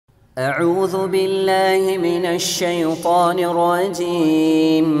أعوذ بالله من الشيطان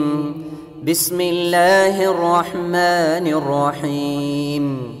الرجيم بسم الله الرحمن الرحيم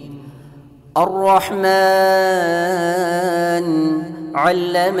الرحمن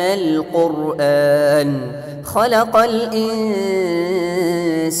علم القرآن خلق الإنسان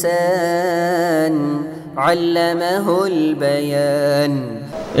علمه البيان.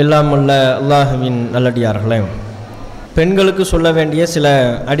 எல்லாம் உள்ள அல்லாஹ்வின் நல்லடியார்களே, பெண்களுக்கு சொல்ல வேண்டிய சில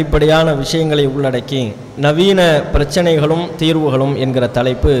அடிப்படையான விஷயங்களை உள்ளடக்கி நவீன பிரச்சனைகளும் தீர்வுகளும் என்கிற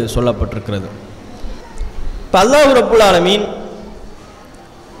தலைப்பு சொல்லப்பட்டிருக்கிறது. இப்போ அல்லாஹ் ரப்புல் ஆலமீன்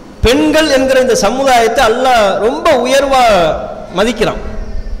பெண்கள் என்கிற இந்த சமுதாயத்தை அல்லாஹ் ரொம்ப உயர்வாக மதிக்கிறான்.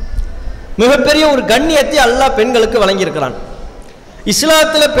 மிகப்பெரிய ஒரு கண்ணியத்தை அல்லாஹ் பெண்களுக்கு வழங்கியிருக்கிறான்.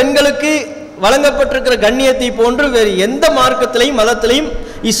 இஸ்லாத்தில் பெண்களுக்கு வழங்கப்பட்டிருக்கிற கண்ணியத்தை போன்று வேறு எந்த மார்க்கத்திலையும் மதத்திலையும்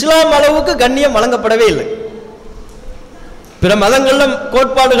இஸ்லாம் அளவுக்கு கண்ணியம் வழங்கப்படவே இல்லை. பிற மதங்களில்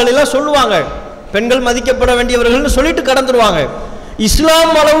கோட்பாடுகள் எல்லாம் சொல்லுவாங்க, பெண்கள் மதிக்கப்பட வேண்டியவர்கள் சொல்லிட்டு கடந்துருவாங்க.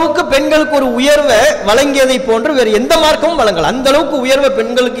 இஸ்லாம் அளவுக்கு பெண்களுக்கு ஒரு உயர்வை வழங்கியதை போன்று வேறு எந்த மார்க்கமும் வழங்கல. அந்த அளவுக்கு உயர்வை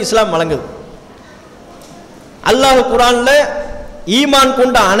பெண்களுக்கு இஸ்லாம் வழங்குது. அல்லாஹ் குர்ஆன்ல ஈமான்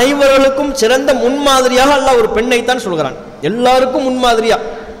கொண்ட அனைவர்களுக்கும் சிறந்த முன்மாதிரியாக அல்லாஹ் ஒரு பெண்ணை தான் சொல்கிறான். எல்லாருக்கும் முன்மாதிரியா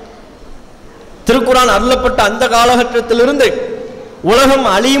திருக்குர்ஆன் அருளப்பட்ட அந்த காலகட்டத்திலிருந்து உலகம்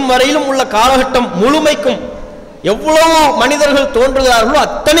அழியும் வரையிலும் உள்ள காலகட்டம் முழுமைக்கும் எவ்வளவு மனிதர்கள் தோன்றுகிறார்களோ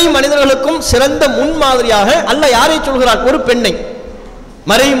அத்தனை மனிதர்களுக்கும் சிறந்த முன்மாதிரியாக அல்லாஹ் யாரை சொல்கிறான்? ஒரு பெண்ணை,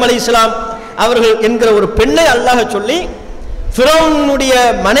 மரியம் அலைஹிஸ்ஸலாம் அவர்கள் என்கிற ஒரு பெண்ணை அல்லாஹ் சொல்லி, ஃபிரௌனுடைய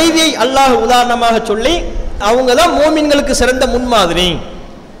மனைவியை அல்லாஹ் உதாரணமாக சொல்லி, அவங்க தான் மோமின்களுக்கு சிறந்த முன்மாதிரி,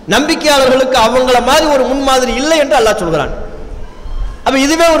 நம்பிக்கையாளர்களுக்கு அவங்கள மாதிரி ஒரு முன்மாதிரி இல்லை என்று அல்லாஹ் சொல்கிறான். அப்ப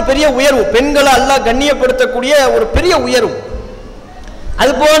இதுவே ஒரு பெரிய உயர்வு, பெண்களை அல்லாஹ் கண்ணியப்படுத்தக்கூடிய ஒரு பெரிய உயர்வு.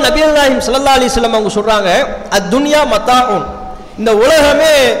 அதுபோல நபிகள் நாயகம் ஸல்லல்லாஹு அலைஹி வஸல்லம் அவங்க சொல்றாங்க, அத்துன்யா மத்தாஉன், இந்த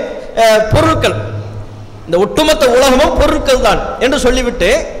உலகமே பொருட்கள், இந்த ஒட்டுமொத்த உலகமும் பொருட்கள் தான் என்று சொல்லிவிட்டு,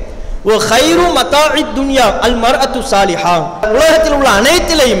 ஓ கைரு மத்தாஇத் துன்யா அல் மர்அத்து சாலிஹா, உலகத்தில் உள்ள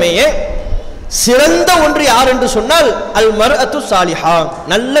அனைத்திலையுமே சிறந்த ஒன்று யார் என்று சொன்னால் அல் மர்அத்து சாலிஹா,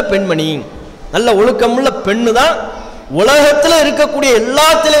 நல்ல பெண்மணி, நல்ல ஒழுக்கமுள்ள பெண்ணு தான் உலகத்தில் இருக்கக்கூடிய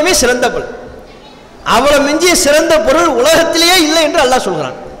எல்லாத்திலையுமே சிறந்த பெண். அவளை மிஞ்சிய சிறந்த பொருள் உலகத்திலேயே இல்லை என்று அல்லாஹ்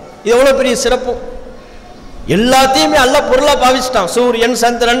சொல்கிறான். இது எவ்வளவு பெரிய சிறப்பு! எல்லாத்தையுமே அல்லாஹ் பொருளா பாவிச்சிட்டான். சூரியன்,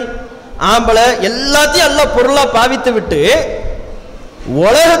 சந்திரன், ஆம்பளை எல்லாத்தையும் அல்லாஹ் பொருளா பாவித்து விட்டு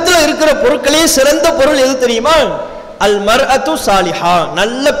உலகத்தில் இருக்கிற பொருட்களே சிறந்த பொருள் எது தெரியுமா? அல் மர்அத்து சாலிஹா,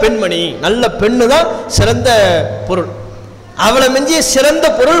 நல்ல பெண்மணி, நல்ல பெண்ணு தான் சிறந்த பொருள். அவளை மிஞ்சிய சிறந்த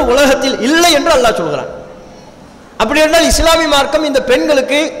பொருள் உலகத்தில் இல்லை என்று அல்லாஹ் சொல்கிறான். அப்படி என்றால் இஸ்லாமிய மார்க்கம் இந்த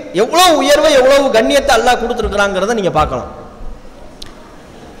பெண்களுக்கு எவ்வளவு உயர்வை எவ்வளவு கண்ணியத்தை அல்லாஹ் கொடுத்திருக்கிறாங்கிறத நீங்க பார்க்கலாம்.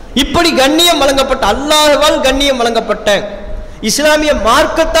 இப்படி கண்ணியம் வழங்கப்பட்ட, அல்லாஹ்வால் கண்ணியம் வழங்கப்பட்ட, இஸ்லாமிய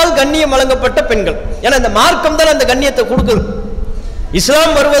மார்க்கத்தால் கண்ணியம் வழங்கப்பட்ட பெண்கள். ஏன்னா இந்த மார்க்கம் தான் அந்த கண்ணியத்தை கொடுக்குது.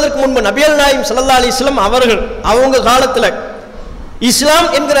 இஸ்லாம் வருவதற்கு முன்பு நபிகள் நாயகம் ஸல்லல்லாஹு அலைஹி வஸல்லம் அவர்கள் அவங்க காலத்துல இஸ்லாம்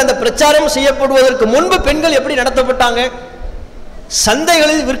என்கிற அந்த பிரச்சாரம் செய்யப்படுவதற்கு முன்பு பெண்கள் எப்படி நடத்தப்பட்டாங்க?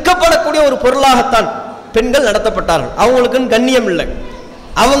 சந்தைகளில் விற்கப்படக்கூடிய ஒரு பொருளாகத்தான் பெண்கள் நடத்தப்பட்டார்கள். அவங்களுக்குன்னு கண்ணியம் இல்லை,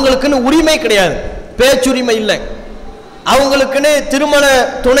 அவங்களுக்குன்னு உரிமை கிடையாது, பேச்சுரிமை இல்லை, அவங்களுக்குன்னு திருமண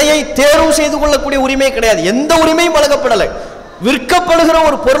துணையை தேர்வு செய்து கொள்ளக்கூடிய உரிமை கிடையாது, எந்த உரிமையும் வழங்கப்படலை. விற்கப்படுகிற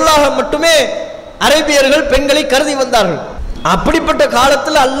ஒரு பொருளாக மட்டுமே அரேபியர்கள் பெண்களை கருதி வந்தார்கள். அப்படிப்பட்ட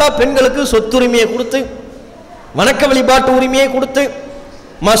காலத்தில் அல்லாஹ் பெண்களுக்கு சொத்துரிமையை கொடுத்து, வணக்க வழிபாட்டு உரிமையை கொடுத்து,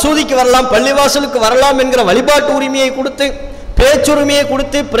 மசூதிக்கு வரலாம், பள்ளிவாசலுக்கு வரலாம் என்கிற வழிபாட்டு உரிமையை கொடுத்து, பேச்சுரிமையை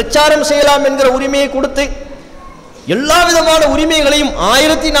கொடுத்து, பிரச்சாரம் செய்யலாம் என்கிற உரிமையை கொடுத்து, எல்லா விதமான உரிமைகளையும்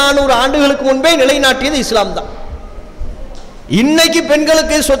 1400 ஆண்டுகளுக்கு முன்பே நிலைநாட்டியது இஸ்லாம் தான். இன்னைக்கு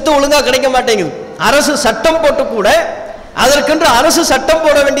பெண்களுக்கு சொத்து ஒழுங்கா கிடைக்க மாட்டேங்குது. அரசு சட்டம் போட்டு கூட அதற்கென்று அரசு சட்டம்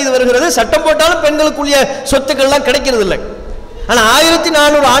போட வேண்டியது வருகிறது. சட்டம் போட்டாலும் பெண்களுக்குரிய சொத்துக்கள்லாம் கிடைக்கிறது இல்லை. ஆனா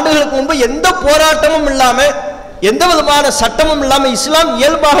 1400 ஆண்டுகளுக்கு முன்பு எந்த போராட்டமும் இல்லாம, எந்த விதமான சட்டமும் இல்லாம இஸ்லாம்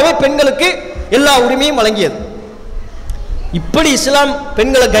இயல்பாகவே பெண்களுக்கு எல்லா உரிமையும் வழங்கியது. இப்படி இஸ்லாம்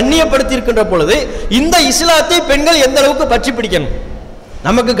பெண்களை கண்ணியப்படுத்தி இருக்கின்ற பொழுது இந்த இஸ்லாத்தை பெண்கள் எந்த அளவுக்கு பற்றி பிடிக்கணும்?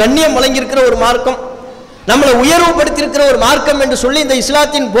 நமக்கு கண்ணியம் வழங்கியிருக்கிற ஒரு மார்க்கம், நம்மளை உயர்வுபடுத்தி இருக்கிற ஒரு மார்க்கம் என்று சொல்லி இந்த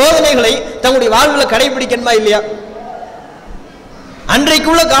இஸ்லாத்தின் போதனைகளை தங்களுடைய வாழ்வில் கடைபிடிக்கணுமா இல்லையா?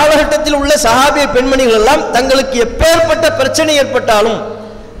 அன்றைக்குள்ள காலகட்டத்தில் உள்ள சஹாபிய பெண்மணிகள் எல்லாம் தங்களுக்கு எப்பேற்பட்ட பிரச்சனை ஏற்பட்டாலும்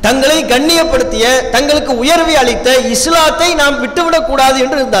தங்களை கண்ணியப்படுத்திய, தங்களுக்கு உயர்வை அளித்த இஸ்லாத்தை நாம் விட்டுவிடக் கூடாது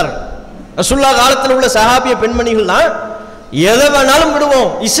என்று இருந்தார்கள். ரசூலுல்லாஹ் காலத்தில் உள்ள சஹாபிய பெண்மணிகள்லாம் எதை வேணாலும் விடுவோம்,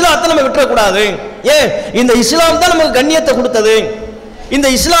 இஸ்லாத்தை நம்ம விட்டுறக்கூடாது. ஏன்? இந்த இஸ்லாம் தான் நமக்கு கண்ணியத்தை கொடுத்தது, இந்த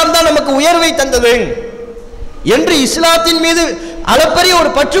இஸ்லாம் தான் நமக்கு உயர்வை தந்தது என்று இஸ்லாத்தின் மீது அளப்பரிய ஒரு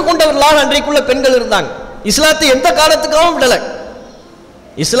பற்று கொண்டவர்களாக அன்றைக்குள்ள பெண்கள் இருந்தாங்க. இஸ்லாத்தை எந்த காலத்துக்காகவும் விடலை.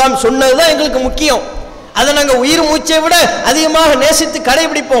 இஸ்லாம் சொன்னதுதான் எங்களுக்கு முக்கியம். அதை நாங்கள் உயிர் மூச்சை விட அதிகமாக நேசித்து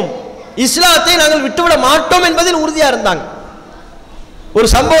கடைபிடிப்போம். இஸ்லாத்தை நாங்கள் விட்டுவிட மாட்டோம் என்பதில் உறுதியா இருந்தாங்க. ஒரு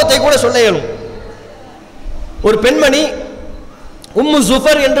சம்பவத்தை கூட சொல்ல இயலும். ஒரு பெண்மணி உம்மு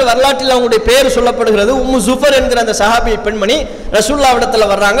ஜுஃபர் என்று வரலாற்றில் அவங்களுடைய பெயர் சொல்லப்படுகிறது. உம்மு ஜுஃபர் என்கிற அந்த சஹாபி பெண்மணி ரசூலுல்லாஹ்விடத்துல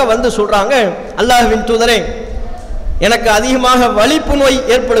வர்றாங்க. வந்து சொல்றாங்க, அல்லாஹ்வின் தூதரே, எனக்கு அதிகமாக வலிப்பு நோய்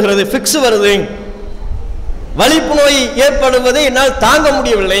ஏற்படுகிறது, ஃபிக்ஸ் வருது. வலிப்பு நோய் ஏற்படுவதை என்னால் தாங்க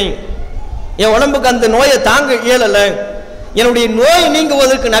முடியவில்லை. என் உடம்புக்கு அந்த நோயை தாங்க இயலல. என்னுடைய நோய்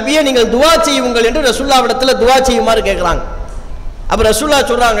நீங்குவதற்கு நபியே நீங்கள் துவா செய்யுங்கள் என்று ரசூலுல்லாஹ்விடத்துல துவா செய்யுமாறு கேட்கிறாங்க. அப்ப ரசூலுல்லாஹ்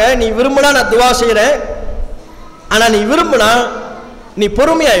சொல்றாங்க, நீ விரும்பினா நான் துவா செய்யறேன், ஆனா நீ விரும்பினா நீ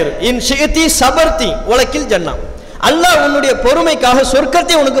பொறுமையாயிரு. இன் ஷியத்தி சபர்த்தி உலகில் ஜன்னா, அல்லாஹ் உன்னுடைய பொறுமைக்காக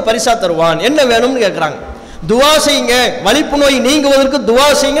சொர்க்கத்தை உனக்கு பரிசா தருவான். என்ன வேணும்னு கேட்கிறாங்க. துவா செய்யுங்க, வலிப்பு நோய் நீங்குவதற்கு துவா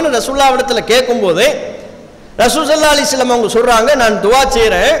செய்யுங்கன்னு ரசூலுல்லாஹ்விடத்துல கேட்கும்போது ரசூல் ஸல்லல்லாஹு அலைஹி வஸல்லம் அவங்க சொல்றாங்க, நான் துவா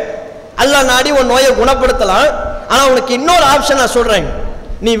செய்யறேன், அல்லாஹ் நாடி உன் நோயை குணப்படுத்தலாம், ஆனா உனக்கு இன்னொரு ஆப்ஷன் நான் சொல்றேன்.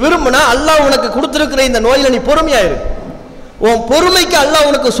 நீ விரும்பினா அல்லாஹ் உனக்கு கொடுத்திருக்கிற இந்த நோயில நீ பொறுமையாயிரு. உன் பொறுமைக்கு அல்லாஹ்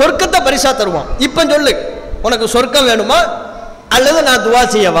உனக்கு சொர்க்கத்தை பரிசா தருவான். இப்ப சொல்லு, உனக்கு சொர்க்கம் வேணுமா அல்லது நான் துவா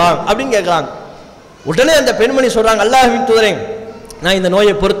செய்யவா அப்படின்னு கேட்கறாங்க. உடனே அந்த பெண்மணி சொல்றாங்க, அல்லாஹ்வின் தூதரே, நான் இந்த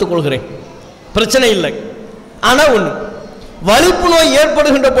நோயை பொறுத்துக் கொள்கிறேன், பிரச்சனை இல்லை. ஆனா ஒண்ணு, வலிப்பு நோய்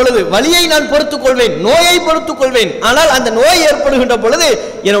ஏற்படுகின்ற பொழுது வலியை நான் பொறுத்துக் கொள்வேன், நோயை பொறுத்துக் கொள்வேன். ஆனால் அந்த நோய் ஏற்படுகின்ற பொழுது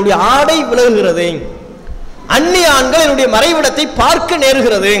என்னுடைய ஆடை விலகுகிறது, அந்நிய ஆண்கள் என்னுடைய மறைவிடத்தை பார்க்க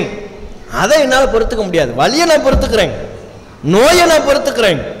நேருகிறது. அதை என்னால் பொறுத்துக்க முடியாது. வலியை நான் பொறுத்துக்கிறேன், நோயை நான்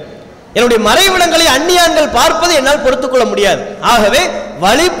பொறுத்துக்கிறேன், என்னுடைய மறைவிடங்களை அந்நியான்கள் பார்ப்பதை என்னால் பொறுத்துக் கொள்ள முடியாது. ஆகவே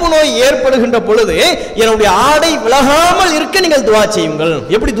வலிப்பு நோய் ஏற்படுகின்ற பொழுது என்னுடைய ஆடை விலகாமல் இருக்க நீங்கள் துவா செய்யுங்கள்.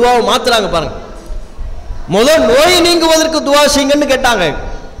 எப்படி துவாவை மாத்துறாங்க பாருங்க. முதல் நோய் நீங்குவதற்கு துவா செய்யுங்கன்னு கேட்டாங்க.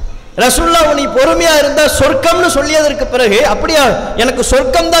 ரசூலுல்லாஹ் நீ பொறுமையா இருந்தா சொர்க்கம்னு சொல்லியதற்கு பிறகு, அப்படியா, எனக்கு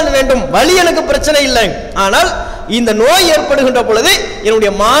சொர்க்கம் தான் வேண்டும், வலி எனக்கு பிரச்சனை இல்லை, ஆனால் இந்த நோய் ஏற்படுகின்ற பொழுது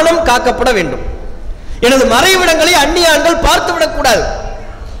என்னுடைய மானம் காக்கப்பட வேண்டும், எனது மறைவிடங்களை அந்நியான்கள் பார்த்து விடக்கூடாது.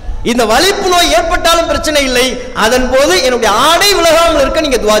 இந்த வலிப்பு நோய் ஏற்பட்டாலும் பிரச்சனை இல்லை, அதன் போது என்னுடைய ஆடை விலகாமல் இருக்க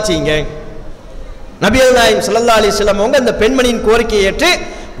நீங்க துவா செய்யுங்க. நபிகள் நாயகம் ஸல்லல்லாஹு அலைஹி வஸல்லம் அவங்க அந்த பெண்மணியின் கோரிக்கையை ஏற்று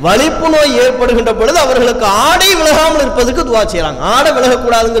வலிப்பு நோய் ஏற்படுகின்ற பொழுது அவர்களுக்கு ஆடை விலகாமல் இருப்பதற்கு துவா செய்யறாங்க. ஆடை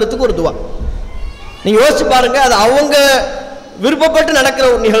விலகக்கூடாதுங்கிறதுக்கு ஒரு துவா. நீங்க யோசிச்சு பாருங்க, அது அவங்க விருப்பப்பட்டு நடக்கிற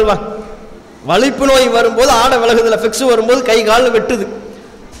ஒரு நிகழ்வா? வலிப்பு நோய் வரும்போது ஆடை விலகுதுல ஃபிக்ஸ் வரும்போது கை கால் வெட்டுது.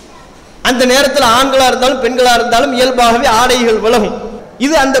 அந்த நேரத்தில் ஆண்களா இருந்தாலும் பெண்களா இருந்தாலும் இயல்பாகவே ஆடைகள் விலகும்.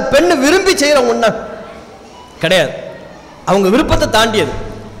 இது அந்த பெண்ணு விரும்பி செய்யற ஒண்ணா கிடையாது. அவங்க விருப்பத்தை தாண்டியது,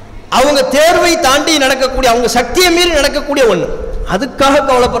 அவங்க தேர்வை தாண்டி நடக்கக்கூடிய, அவங்க சக்தியை மீறி நடக்கக்கூடிய ஒண்ணு. அதுக்காக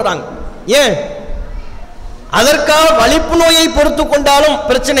கவலைப்படுறாங்க. ஏன்? அதற்காக வலிப்பு நோயை பொறுத்து கொண்டாலும்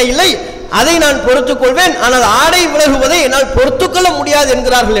பிரச்சனை இல்லை, அதை நான் பொறுத்துக் கொள்வேன், ஆனால் ஆடை விலகுவதை என்னால் பொறுத்துக்கொள்ள முடியாது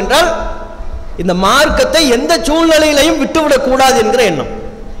என்கிறார்கள். என்றால் இந்த மார்க்கத்தை எந்த சூழ்நிலையிலையும் விட்டுவிடக் கூடாது என்கிற எண்ணம்.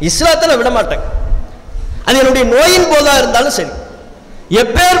 இஸ்லாத்தை நான் விட மாட்டேன், அது என்னுடைய நோயின் போதா இருந்தாலும் சரி,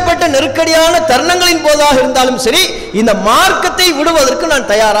 எப்பேற்பட்ட நெருக்கடியான தருணங்களின் போதாக இருந்தாலும் சரி, இந்த மார்க்கத்தை விடுவதற்கு நான்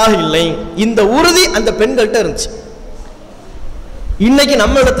தயாராக இல்லை. இந்த உறுதி அந்த பெண்கள்கிட்ட இருந்துச்சு. இன்னைக்கு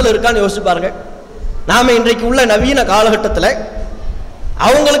நம்ம இடத்துல இருக்கான்னு யோசிச்சு பாருங்க. நாம இன்றைக்கு உள்ள நவீன காலகட்டத்தில்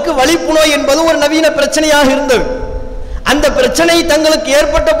அவங்களுக்கு வலிப்பு நோய் என்பது ஒரு நவீன பிரச்சனையாக இருந்தது. அந்த பிரச்சனை தங்களுக்கு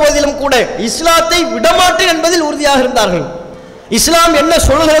ஏற்பட்ட போதிலும் கூட இஸ்லாத்தை விடமாட்டேன் என்பதில் உறுதியாக இருந்தார்கள். இஸ்லாம் என்ன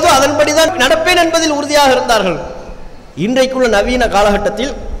சொல்கிறதோ அதன்படிதான் நடப்பேன் என்பதில் உறுதியாக இருந்தார்கள். இன்றைக்குள்ள நவீன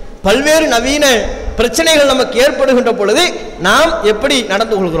காலகட்டத்தில் பல்வேறு நவீன பிரச்சனைகள் நமக்கு ஏற்படுகின்ற பொழுது நாம் எப்படி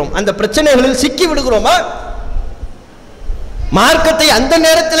நடந்து கொள்கிறோம்? அந்த பிரச்சனைகளில் சிக்கி விடுகிறோமா? மார்க்கத்தை அந்த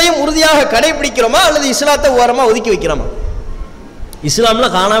நேரத்திலேயும் உறுதியாக கடைபிடிக்கிறோமா அல்லது இஸ்லாத்தை ஓரமா ஒதுக்கி வைக்கிறோமா? இஸ்லாம்ல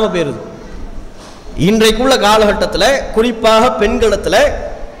காணாம போயிருது. இன்றைக்குள்ள காலகட்டத்தில் குறிப்பாக பெண்களிடத்தில்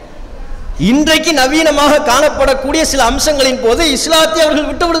இன்றைக்கு நவீனமாக காணப்படக்கூடிய சில அம்சங்களின் போது இஸ்லாத்தை அவர்கள்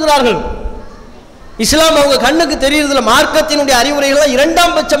விட்டு விடுகிறார்கள். இஸ்லாம் அவங்க கண்ணுக்கு தெரியுறதுல மார்க்கத்தினுடைய அறிவுரைகள்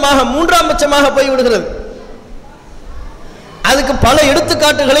இரண்டாம் பட்சமாக மூன்றாம் பட்சமாக போய் விடுகிறது. அதுக்கு பல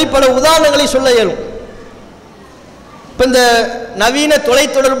எடுத்துக்காட்டுகளை பல உதாரணங்களை சொல்ல இயலும். இப்போ இந்த நவீன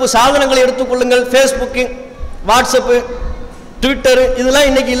தொலைத்தொடர்பு சாதனங்களை எடுத்துக்கொள்ளுங்கள். ஃபேஸ்புக்கு, வாட்ஸ்அப்பு, ட்விட்டரு, இதெல்லாம்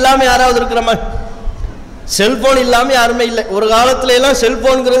இன்னைக்கு இல்லாமல் யாராவது இருக்கிறோமா? செல்போன் இல்லாமல் யாருமே இல்லை. ஒரு காலத்துல எல்லாம்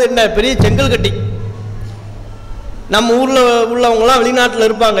செல்போனுங்கிறது என்ன பெரிய செங்கல் கட்டி. நம்ம ஊரில் உள்ளவங்களாம் வெளிநாட்டில்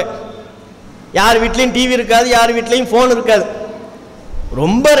இருப்பாங்க, யார் வீட்லையும் டிவி இருக்காது, யார் வீட்லையும் ஃபோன் இருக்காது.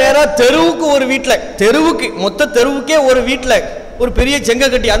 ரொம்ப ரேராக தெருவுக்கு ஒரு வீட்டில், தெருவுக்கு மொத்த தெருவுக்கே ஒரு வீட்டில் ஒரு பெரிய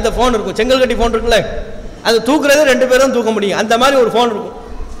செங்கல் கட்டி அந்த ஃபோன் இருக்கும். செங்கல் கட்டி ஃபோன் இருக்குல்ல, அது தூக்குறது 2 பேரும் தூக்க முடியும், அந்த மாதிரி ஒரு ஃபோன் இருக்கும்.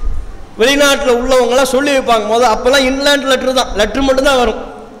 வெளிநாட்டில் உள்ளவங்களாம் சொல்லி வைப்பாங்க. முதல் அப்போல்லாம் இன்லேண்ட் லெட்ரு தான், லெட்ரு மட்டும்தான் வரும்.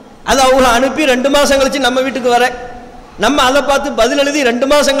 அது அவங்க அனுப்பி 2 மாதம் கழிச்சு நம்ம வீட்டுக்கு வர நம்ம அதை பார்த்து பதில் எழுதி 2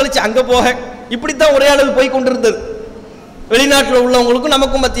 மாசம் கழிச்சு அங்க போக, இப்படித்தான் உரையாடல் போய் கொண்டிருந்தது வெளிநாட்டில் உள்ளவங்களுக்கும்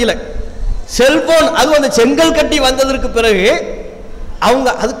நமக்கும் மத்தியில். செல்போன் அதுவும் அந்த செங்கல் கட்டி வந்ததற்கு பிறகு அவங்க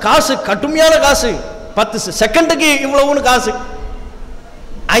அது காசு, கடுமையான காசு, 10 செகண்டுக்கு இவ்வளவுன்னு காசு.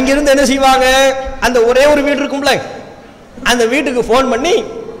 அங்கிருந்து என்ன செய்வாங்க, அந்த ஒரே ஒரு வீடு இருக்கும்ல, அந்த வீட்டுக்கு ஃபோன் பண்ணி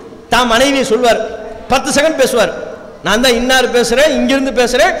தான் மனைவியை சொல்வார். 10 செகண்ட் பேசுவார். நான் தான் இன்னார் பேசுறேன், இங்கிருந்து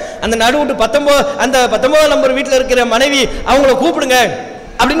பேசுறேன், அந்த நடுவுட்டு 19 நம்பர் வீட்டில் இருக்கிற மனைவி அவங்கள கூப்பிடுங்க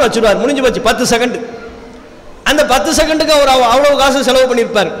அப்படின்னு வச்சுருவார். முடிஞ்சு போச்சு 10 செகண்ட். அந்த 10 செகண்டுக்கு அவர் அவ்வளவு காசு செலவு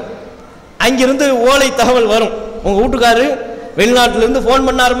பண்ணியிருப்பார். அங்கிருந்து ஓலை தகவல் வரும், உங்க வீட்டுக்காரு வெளிநாட்டிலிருந்து ஃபோன்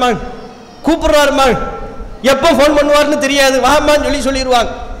பண்ணாருமா, கூப்பிடுறாருமா, எப்போ ஃபோன் பண்ணுவார்னு தெரியாது, வாமான்னு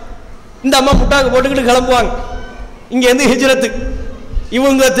சொல்லிடுவாங்க. இந்த அம்மா முட்டாக்கு போட்டுக்கிட்டு கிளம்புவாங்க. இங்கேருந்து ஹிஜ்ரத்து,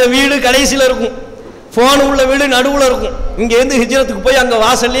 இவங்க வீடு கடைசியில் இருக்கும், ஃபோன் உள்ள வீடு நடுவில் இருக்கும். இங்கேருந்து ஹிஜ்ரத்துக்கு போய் அங்கே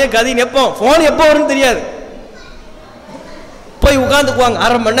வாசல்லையே கதி நிற்போம், ஃபோன் எப்போ வரும்னு தெரியாது. போய் உட்காந்துக்குவாங்க,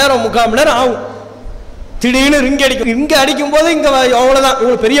 1/2 மணி நேரம் 3/4 மணி நேரம் ஆகும். திடீர்னு ரிங்க அடிக்கும். இங்கே அடிக்கும் போது இங்கே அவ்வளோதான்,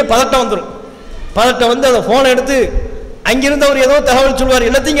 இவங்களுக்கு பெரிய பதட்டம் வந்துடும். பதட்டம் வந்து அந்த ஃபோனை எடுத்து அங்கிருந்து அவர் ஏதோ தகவல் சொல்வார்.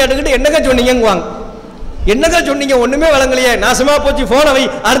 எல்லாத்தையும் கேட்டுக்கிட்டு என்னங்க சொன்னீங்குவாங்க. என்னங்க சொன்னீங்க, ஒன்றுமே வழங்கலையே, நாசமாக போச்சு, ஃபோனை வை,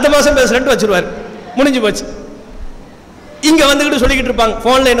 அடுத்த மாதம் பேசுகிறேன்ட்டு வச்சுருவார். முடிஞ்சு போச்சு. இங்கே வந்துக்கிட்டு சொல்லிக்கிட்டு இருப்பாங்க,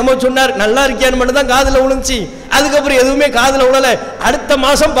 ஃபோனில் என்னமோ சொன்னார், நல்லா இருக்கியான்னு மட்டும் தான் காதில் விழுந்துச்சு, அதுக்கப்புறம் எதுவுமே காதில் விழலை, அடுத்த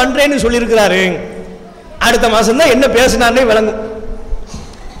மாதம் பண்ணுறேன்னு சொல்லியிருக்கிறாரு, அடுத்த மாதம் தான் என்ன பேசினார்னே விளங்கும்.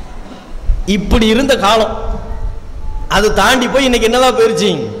 இப்படி இருந்த காலம் அது தாண்டி போய் இன்னைக்கு என்னதான்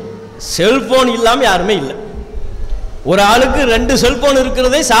போயிருச்சு, செல்போன் இல்லாமல் யாருமே இல்லை. ஒரு ஆளுக்கு 2 செல்போன்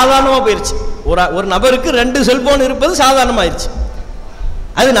இருக்கிறதே சாதாரணமாக போயிருச்சு. ஒரு நபருக்கு 2 செல்போன் இருப்பது சாதாரணமாயிருச்சு.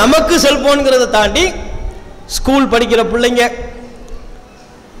 அது நமக்கு செல்போனுங்கிறத தாண்டி ஸ்கூல் படிக்கிற பிள்ளைங்க,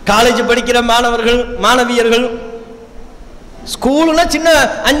 காலேஜ் படிக்கிற மாணவர்கள் மாணவியர்கள், ஸ்கூல்னா சின்ன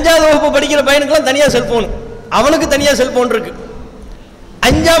 5ஆவது வகுப்பு படிக்கிற பையனுக்கெல்லாம் தனியாக செல்போன், அவனுக்கு தனியாக செல்போன் இருக்கு.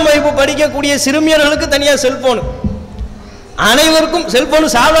 5ஆம் வகுப்பு படிக்கக்கூடிய சிறுமியர்களுக்கு தனியாக செல்போன். அனைவருக்கும் செல்போன்,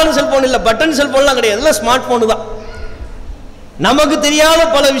 சாதாரண செல்போன் இல்லை, பட்டன் செல்போன்லாம் கிடையாது, எல்லாம் ஸ்மார்ட் போனு தான். நமக்கு தெரியாத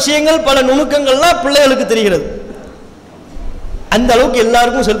பல விஷயங்கள், பல நுணுக்கங்கள்லாம் பிள்ளைகளுக்கு தெரிகிறது. அந்த அளவுக்கு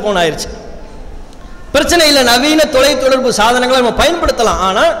எல்லாருக்கும் செல்போன் ஆயிடுச்சு. பிரச்சனை இல்லை, நவீன தொலைத்தொடர்பு சாதனங்களை நம்ம பயன்படுத்தலாம்.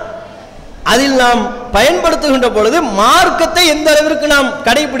 ஆனால் அதில் நாம் பயன்படுத்துகின்ற பொழுது மார்க்கத்தை எந்த அளவிற்கு நாம்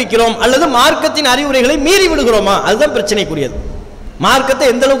கடைபிடிக்கிறோம், அல்லது மார்க்கத்தின் அறிவுரைகளை மீறி விடுகிறோமா, அதுதான் பிரச்சனைக்குரியது. மார்க்கத்தை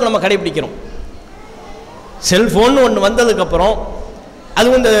எந்த அளவுக்கு நம்ம கடைபிடிக்கிறோம். செல்போன் ஒன்று வந்ததுக்கு அப்புறம்,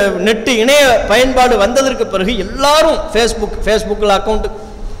 அதுவும் இந்த நெட்டு இணைய பயன்பாடு வந்ததற்கு பிறகு எல்லாரும் ஃபேஸ்புக்கில் அக்கௌண்ட்,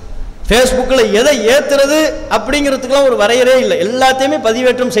 ஃபேஸ்புக்கில் எதை ஏற்றுறது அப்படிங்கிறதுக்கெல்லாம் ஒரு வரையறே இல்லை, எல்லாத்தையுமே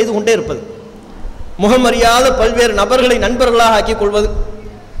பதிவேற்றம் செய்து கொண்டே இருப்பது, முகமறியாத பல்வேறு நபர்களை நண்பர்களாக ஆக்கிக் கொள்வது.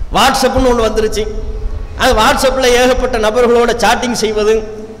 வாட்ஸ்அப்னு ஒன்று வந்துருச்சு, அது வாட்ஸ்அப்பில் ஏகப்பட்ட நபர்களோட சாட்டிங் செய்வது,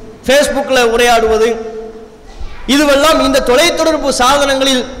 ஃபேஸ்புக்கில் உரையாடுவது, இதுவெல்லாம் இந்த தொலைத்தொடர்பு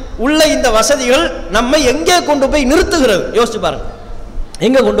சாதனங்களில் உள்ள இந்த வசதிகள் நம்மை எங்கே கொண்டு போய் நிறுத்துகிறது யோசிச்சு பாருங்க.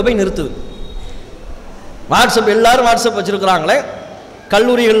 எங்கே கொண்டு போய் நிறுத்துது? வாட்ஸ்அப், எல்லாரும் வாட்ஸ்அப் வச்சிருக்கிறாங்களே,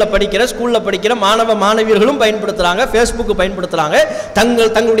 கல்லூரிகளில் படிக்கிற, ஸ்கூலில் படிக்கிற மாணவ மாணவியர்களும் பயன்படுத்துகிறாங்க, ஃபேஸ்புக்கு பயன்படுத்துகிறாங்க.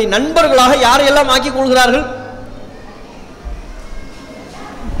 தங்களுடைய நண்பர்களாக யாரையெல்லாம் ஆக்கிக் கொள்கிறார்கள்?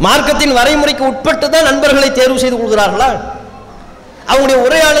 மார்க்கத்தின் வரைமுறைக்கு உட்பட்டு தான் நண்பர்களை தேர்வு செய்து கொள்கிறார்களா? அவங்களுடைய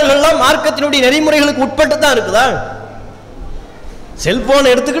உரையாடல்கள்லாம் மார்க்கத்தினுடைய நெறிமுறைகளுக்கு உட்பட்டு தான் இருக்குதா?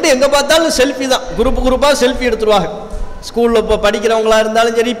 செல்போன் எடுத்துக்கிட்டு எங்கே பார்த்தாலும் செல்ஃபி தான், குரூப்பாக செல்ஃபி எடுத்துருவாங்க. ஸ்கூலில் இப்போ படிக்கிறவங்களா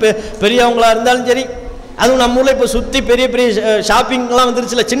இருந்தாலும் சரி, பெரியவங்களா இருந்தாலும் சரி. அதுவும் நம்ம ஊரில் இப்போ சுற்றி பெரிய பெரிய ஷாப்பிங்லாம்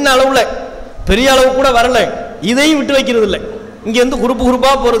வந்துருச்சுல, சின்ன அளவில், பெரிய அளவு கூட வரல, இதையும் விட்டு வைக்கிறது இல்லை. இங்கேருந்து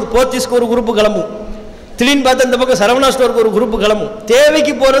குரூப்பாக போகிறது, போர்த்திஸ்க்கு ஒரு குரூப்பு கிளம்பும், திடீர்னு பார்த்தா இந்த பக்கம் சரவணா ஸ்டோருக்கு ஒரு குரூப்பு கிளம்பும்.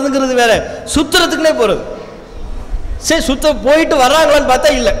 தேவைக்கு போகிறதுங்கிறது வேற, சுற்றுறதுக்குனே போகிறது. சரி, சுத்த போயிட்டு வர்றாங்களான்னு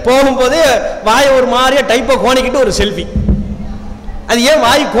பார்த்தா இல்லை, போகும்போதே வாயை ஒரு மாதிரியாக டைப்பை கோணிக்கிட்டு ஒரு செல்ஃபி. அது ஏன்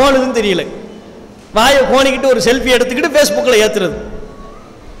வாய் கோணுதுன்னு தெரியல, வாயை கோணிக்கிட்டு ஒரு செல்ஃபி எடுத்துக்கிட்டு ஃபேஸ்புக்கில் ஏற்றுறது.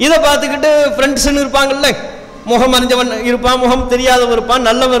 இதை பார்த்துக்கிட்டு ஃப்ரெண்ட்ஸுன்னு இருப்பாங்கல்ல, முகம் அறிஞ்சவன் இருப்பான், முகம் தெரியாதவன் இருப்பான்,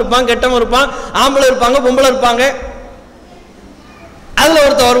 நல்லவன் இருப்பான், கெட்டவன் இருப்பான், ஆம்பளை இருப்பாங்க, பொம்பளை இருப்பாங்க. அதில்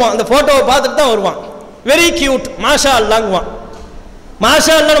ஒருத்தர் வருவான், அந்த ஃபோட்டோவை பார்த்துட்டு தான் வருவான், வெரி கியூட் மாஷா அல்லாங்குவான்.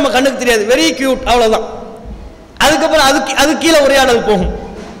 மாஷா அல்லா நம்ம கண்ணுக்கு தெரியாது, வெரி கியூட் அவ்வளோதான். அதுக்கப்புறம் அது கீழே உரையாடல் போகும்,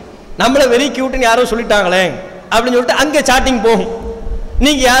 நம்மளை வெரி கியூட்னு யாரோ சொல்லிட்டாங்களே அப்படின்னு சொல்லிட்டு அங்கே சாட்டிங் போகும்.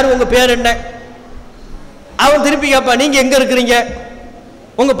 நீங்கள் யார், உங்கள் பேர் என்ன? அவன் திருப்பி கேட்பா, நீங்கள் எங்கே இருக்கிறீங்க,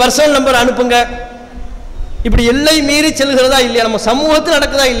 உங்கள் பர்சனல் நம்பர் அனுப்புங்க. இப்படி எல்லை மீறி செல்கிறதா இல்லையா? நம்ம சமூகத்தில்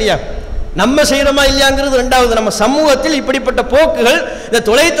நடக்குதா இல்லையா? நம்ம செய்கிறோமா இல்லையாங்கிறது ரெண்டாவது. நம்ம சமூகத்தில் இப்படிப்பட்ட போக்குகள் இந்த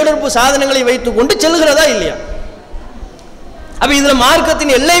தொலைத்தொடர்பு சாதனங்களை வைத்துக் கொண்டு செல்கிறதா இல்லையா? அப்போ இதில்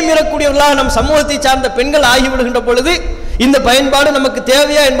மார்க்கத்தின் எல்லை மீறக்கூடியவர்களாக நம் சமூகத்தை சார்ந்த பெண்கள் ஆகிவிடுகின்ற பொழுது இந்த பயன்பாடு நமக்கு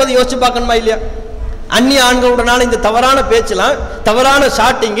தேவையா என்பதை யோசிச்சு பார்க்கணுமா இல்லையா? அந்நிய ஆண்களுடனான இந்த தவறான பேச்செல்லாம், தவறான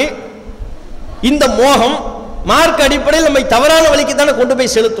ஷாட்டிங்கு, இந்த மோகம் மார்க் அடிப்படையில் நம்மை தவறான வழிக்கு தானே கொண்டு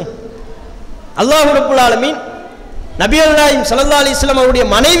போய் செலுத்தும். அல்லாஹ் ரப்புல் ஆலமீன் நபிகள் நாயகம் ஸல்லல்லாஹு அலைஹி வஸல்லம் அவருடைய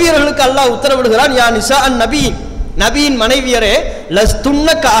மனைவியர்களுக்கு அல்லாஹ் உத்தரவிடுகிறான், யா நிசா அன் நபி, நபியின் மனைவியரே, லஸ்துன்ன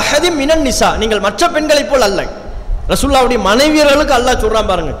கஅஹதிம் மினன் நிசா, நீங்கள் மற்ற பெண்களை போல் அல்ல. ரசூலுல்லாஹ்வுடைய மனைவியர்களுக்கு அல்லாஹ் சொல்றான்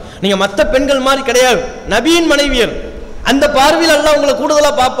பாருங்க, நீங்க மற்ற பெண்கள் மாதிரி கிடையாது, நபியின் மனைவியர். அந்த பார்வையில் அல்லாஹ் உங்களை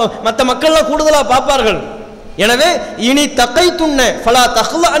கூடுதலா பார்ப்போம், மற்ற மக்கள்லாம் கூடுதலா பார்ப்பார்கள். எனவே இனி தகைத்துன்ன ஃபலா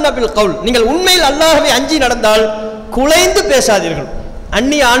தஹ்லஅன பில் கவுல், நீங்கள் உண்மையில் அல்லாஹ்வை அஞ்சி நடந்தால் குலைந்து பேசாதீர்கள்,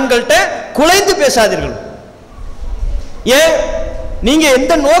 அந்நிய ஆண்கள்கிட்ட குலைந்து பேசாதீர்கள். ஏன்? நீங்க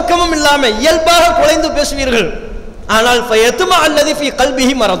எந்த நோக்கமும் இல்லாம இயல்பாக குலைந்து பேசுவீர்கள். ஆனால் ஃபயத்மா அல்லதி ஃபீ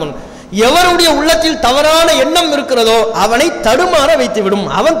கல்பிஹி மரதுன், எவருடைய உள்ளத்தில் தவறான எண்ணம் இருக்கிறதோ அவனை தடுமாற வைத்து விடும்,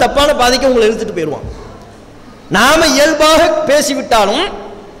 அவன் தப்பான பாதைக்கு உங்களை இழுத்துட்டு போயிடுவான். நாம இயல்பாக பேசிவிட்டாலும்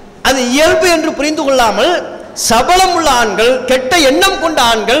அது இயல்பு என்று புரிந்து கொள்ளாமல் சபலம் உள்ள ஆண்கள், கெட்ட எண்ணம் கொண்ட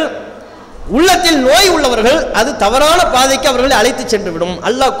ஆண்கள், உள்ளத்தில் நோய் உள்ளவர்கள், அது தவறான பாதைக்கு அவர்களை அழைத்து சென்று விடும்.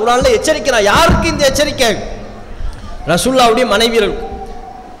 அல்லாஹ் குர்ஆன்ல எச்சரிக்கிறான். யாருக்கு இந்த எச்சரிக்கை? ரசூலுல்லாஹ்வுடைய மனைவியர்கள்,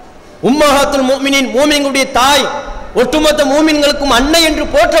 உம்மஹாத்துல் முஃமினீன், மூமின்களுடைய தாய், ஒட்டுமொத்த மூமின்களுக்கும் அன்னை என்று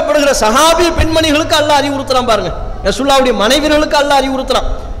போற்றப்படுகிற சஹாபி பெண்மணிகளுக்கு அல்லாஹ் அறிவுறுத்துறான் பாருங்க. ரசூலுல்லாஹ்வுடைய மனைவியர்களுக்கு அல்லாஹ் அறிவுறுத்துறான்.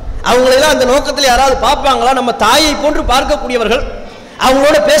 அவங்களெல்லாம் அந்த நோக்கத்தில் யாராவது பார்ப்பாங்களா? நம்ம தாயை போன்று பார்க்கக்கூடியவர்கள்,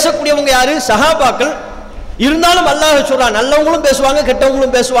 அவங்களோட பேசக்கூடியவங்க யாரு? சஹாபாக்கள். இருந்தாலும் அல்லாஹ் சொல்றான், நல்லவங்களும் பேசுவாங்க,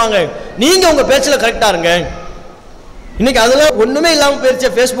 கெட்டவங்களும் பேசுவாங்க, நீங்க உங்க பேச்சுல கரெக்டா இருங்க. இன்னைக்கு அதெல்லாம் ஒண்ணுமே இல்லாம போயிருச்ச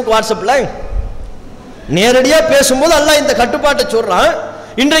ஃபேஸ்புக், வாட்ஸ்அப்ல. நேரடியா பேசும்போது அல்லாஹ் இந்த கட்டுப்பாட்டை சொல்றான்.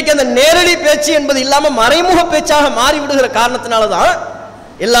 இன்றைக்கு அந்த நேரடி பேச்சு என்பது இல்லாம மறைமுக பேச்சாக மாறி விடுகிற காரணத்தினால தான்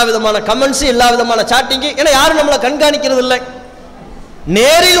எல்லா விதமான கமெண்ட்ஸ், எல்லா விதமான சாட்டிங். ஏன்னா யாரும் நம்மளை கண்காணிக்கிறது இல்லை.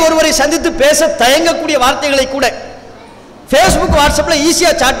 நேரில் ஒருவரை சந்தித்து பேச தயங்கக்கூடிய வார்த்தைகளை கூட ஃபேஸ்புக், வாட்ஸ்அப்ல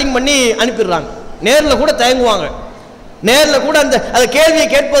ஈஸியா சாட்டிங் பண்ணி அனுப்பிடுறாங்க. நேரில் கூட தயங்குவாங்க, நேரில் கூட அந்த கேள்வியை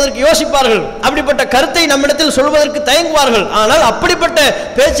கேட்பதற்கு யோசிப்பார்கள், அப்படிப்பட்ட கருத்தை நம்மிடத்தில் சொல்வதற்கு தயங்குவார்கள். ஆனால் அப்படிப்பட்ட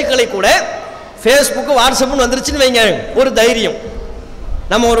பேச்சுக்களை கூட ஃபேஸ்புக், வாட்ஸ்அப்னு வந்துருச்சுன்னு வைங்க, ஒரு தைரியம்.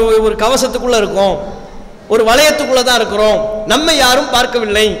 நம்ம ஒரு கவசத்துக்குள்ள இருக்கோம், ஒரு வளையத்துக்குள்ள தான் இருக்கிறோம், நம்ம யாரும்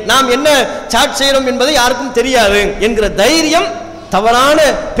பார்க்கவில்லை, நாம் என்ன சாட் செய்கிறோம் என்பதை யாருக்கும் தெரியாது என்கிற தைரியம் தவறான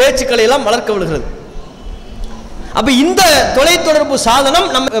பேச்சுக்களை எல்லாம் வளர்க்க விடுகிறது. அப்ப இந்த தொலைத்தொடர்பு சாதனம்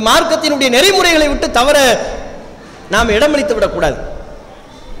நம்ம மார்க்கத்தினுடைய நெறிமுறைகளை விட்டு தவற நாம் இடமளித்து விடக்கூடாது.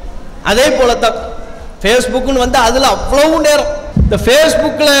 அதே போலத்தான் ஃபேஸ்புக்னு வந்து அதுல அவ்வளவு நேரம், இந்த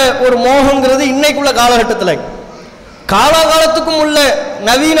ஃபேஸ்புக்ல ஒரு மோகங்கிறது இன்னைக்குள்ள காலகட்டத்தில், காலகாலத்துக்கும் உள்ள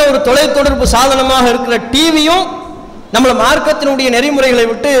நவீன ஒரு தொலைத்தொடர்பு சாதனமாக இருக்கிற டிவியும் நம்மளை மார்க்கத்தினுடைய நெறிமுறைகளை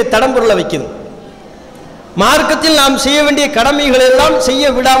விட்டு தடம்பொருள வைக்குது. மார்க்கத்தில் நாம் செய்ய வேண்டிய கடமைகளை எல்லாம் செய்ய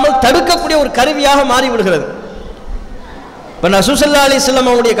விடாமல் தடுக்கக்கூடிய ஒரு கருவியாக மாறி விடுகிறது. இப்ப ரசூல் ஸல்லல்லாஹு அலைஹி வஸல்லம்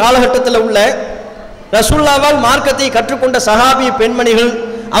அவருடைய காலகட்டத்தில் உள்ள ரசூலுல்லாஹ்வால் மார்க்கத்தை கற்றுக்கொண்ட சஹாபி பெண்மணிகள்,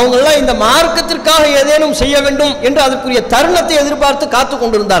 அவங்கெல்லாம் இந்த மார்க்கத்திற்காக ஏதேனும் செய்ய வேண்டும் என்று அதற்குரிய தருணத்தை எதிர்பார்த்து காத்து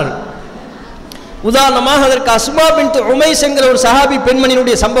கொண்டிருந்தார்கள். உதாரணமாக அதற்கு அஸ்மா பின்த் உமைஸ் என்கிற ஒரு சஹாபி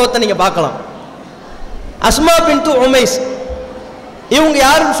பெண்மணியினுடைய சம்பவத்தை நீங்க பார்க்கலாம். அஸ்மா பின்த் உமைஸ் இவங்க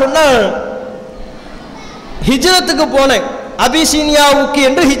யாருன்னு சொன்னா, ஹிஜ்ரத்துக்கு போன, அபிசீனியாவுக்கு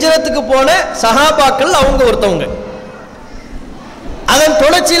என்று ஹிஜ்ரத்துக்கு போன சஹாபாக்கள் அவங்க ஒருத்தவங்க. அதன்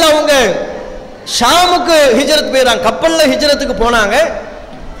தொடர்ச்சியில் அவங்க ஷாமுக்கு ஹிஜ்ரத் போயிடறாங்க, கப்பல்ல ஹிஜ்ரத்துக்கு போனாங்க.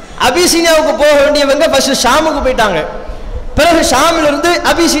 அபிசீனியாவுக்கு போக வேண்டியவங்க ஃபர்ஸ்ட் ஷாமுக்கு போயிட்டாங்க, பிறகு ஷாமில் இருந்து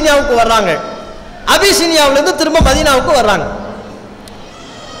அபிசீனியாவுக்கு வர்றாங்க, அபிசீனியாவிலிருந்து திரும்ப மதீனாவுக்கு வர்றாங்க.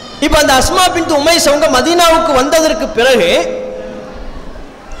 இப்ப அந்த அஸ்மா பின்த் உமைஸ் அவங்க மதீனாவுக்கு வந்ததற்கு பிறகு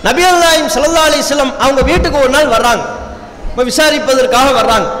நபிகள் நாயகம் ஸல்லல்லாஹு அலைஹி வஸல்லம் அவங்க வீட்டுக்கு ஒரு நாள் வர்றாங்க, விசாரிப்பதற்காக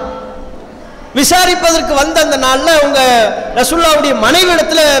வர்றாங்க. விசாரிப்பதற்கு வந்த அந்த நாள்ல அவங்க ரசூலுல்லாஹ்வுடைய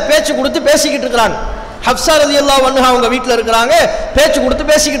மனைவியிடத்துல பேச்சு கொடுத்து பேசிக்கிட்டு இருக்கிறாங்க. ஹப்ஸா ரலியல்லாஹு அன்ஹா அவங்க வீட்டில் இருக்கிறாங்க, பேச்சு கொடுத்து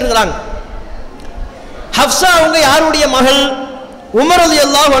பேசிக்கிட்டு இருக்கிறாங்க. ஹப்ஸா அவங்க யாருடைய மகள்? உமர்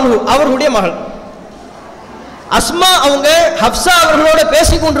ரலியல்லாஹு அன்ஹு அவர்களுடைய மகள். அஸ்மா அவங்க ஹப்ஸா அவர்களோட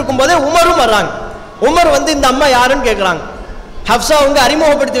பேசிக் கொண்டிருக்கும் போதே உமரும் வர்றாங்க. உமர் வந்து இந்த அம்மா யாருன்னு கேட்கிறாங்க. ஹப்ஸா அவங்க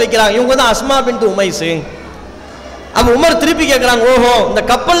அறிமுகப்படுத்தி வைக்கிறாங்க, இவங்க தான் அஸ்மா பின்த் உமைஸ். அப்ப உமர் திருப்பி கேட்கிறாங்க, ஓஹோ இந்த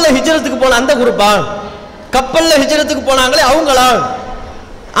கப்பல்ல ஹிஜ்ரத்துக்கு போன அந்த குரூப்பா? கப்பல்ல ஹிஜ்ரத்துக்கு போனாங்களே அவங்களா?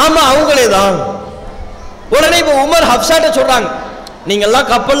 ஆமா அவங்களே தான். உடனே இப்ப உமர் ஹப்ஸாட்ட சொல்றாங்க, நீங்க எல்லாம்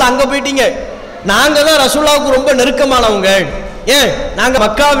கப்பல்ல அங்க போயிட்டீங்க, நாங்க தான் ரசூலுல்லாஹ்வுக்கு ரொம்ப நெருக்கமானவங்க. ஏன்? நாங்க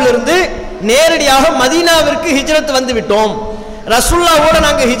மக்காவிலிருந்து நேரடியாக மதீனாவிற்கு ஹிஜ்ரத் வந்து விட்டோம், ரசூலுல்லாஹ்வோட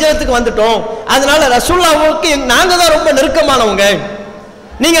நாங்க ஹிஜ்ரத்துக்கு வந்துட்டோம், அதனால ரசூலுல்லாஹ்வுக்கு நாங்க தான் ரொம்ப நெருக்கமானவங்க.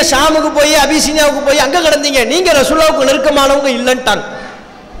 நீங்க ஷாமுக்கு போய் அபிசீனியாவுக்கு போய் அங்க கிடந்தீங்க, நீங்க ரசூலுல்லாஹ்வுக்கு நெருக்கமானவங்க இல்லைன்ட்டாங்க.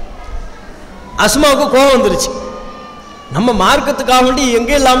 அஸ்மாவுக்கு கோபம் வந்துருச்சு. நம்ம மார்க்கத்துக்காக வேண்டி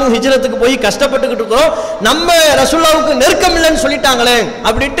எங்கே இல்லாம ஹிஜ்ரத்துக்கு போய் கஷ்டப்பட்டுக்கிட்டு இருக்கிறோம், நம்ம ரசூலுல்லாஹ்வுக்கு நெருக்கம் இல்லைன்னு சொல்லிட்டாங்களே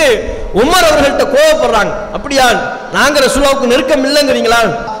அப்படின்ட்டு உமர் அவர்கள்ட்ட கோவப்படுறாங்க. அப்படியா, நாங்க ரசூலுல்லாஹ்வுக்கு நெருக்கம் இல்லைங்கிறீங்களா?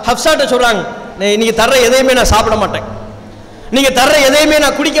 ஹப்சாட்ட சொல்றாங்க, நீங்க தர்ற எதையுமே நான் சாப்பிட மாட்டேன், நீங்க தர்ற எதையுமே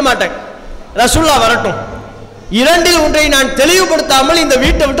நான் குடிக்க மாட்டேன், ரசூலுல்லாஹ் வரட்டும், இரண்டில் ஒன்றை நான் தெளிவுபடுத்தாமல் இந்த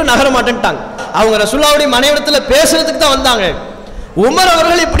வீட்டை விட்டு நகர மாட்டேன்ட்டாங்க. அவங்க ரசூலுல்லாஹ்வுடைய மனைவிடத்துல பேசுறதுக்கு தான் வந்தாங்க. உமர்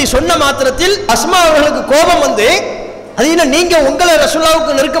அவர்கள் இப்படி சொன்ன மாத்திரத்தில் அஸ்மா அவர்களுக்கு கோபம் வந்து, அது என்ன நீங்க உங்களை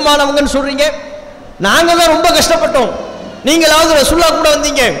ரசூலுல்லாஹ்வுக்கு நெருக்கமானவங்கன்னு சொல்றீங்க, நாங்க தான் ரொம்ப கஷ்டப்பட்டோம், நீங்களாவது ரசூலுல்லாஹ் கூட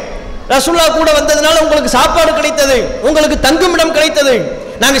வந்தீங்க, ரசூலுல்லாஹ் கூட வந்ததுனால உங்களுக்கு சாப்பாடு கிடைத்தது, உங்களுக்கு தங்குமிடம் கிடைத்தது,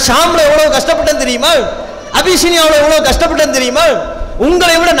 நாங்க ஷாம்ல எவ்வளவு கஷ்டப்பட்டோம் தெரியுமா, அபிசீனியாவில் எவ்வளவு கஷ்டப்பட்டோம் தெரியுமா,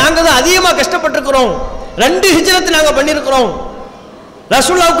 உங்களை விட நாங்க தான் அதிகமா கஷ்டப்பட்டிருக்கிறோம், 2 ஹிஜ்ரத் நாங்க பண்ணியிருக்கிறோம்,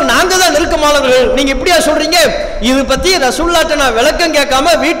 ரசூலுல்லாஹ்வுக்கு நாங்க தான் நெருக்கமானவர்கள், நீங்க இப்படியா சொல்றீங்க? இது பத்தி ரசூலுல்லாஹ்ட்ட நான் விளக்கம்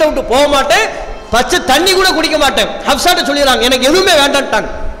கேட்காம வீட்டை விட்டு போக மாட்டேன், பச்சை தண்ணி கூட குடிக்க மாட்டேன். ஹப்சாட்ட சொல்லிடுறாங்க, எனக்கு எதுவுமே வேண்டான்ட்டாங்க.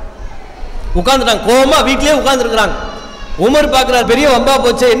 உட்கார்ந்துட்டாங்க, கோவமா வீட்லயே உட்கார்ந்து இருக்கிறாங்க. உமர் பார்க்கிறார், பெரிய வம்பா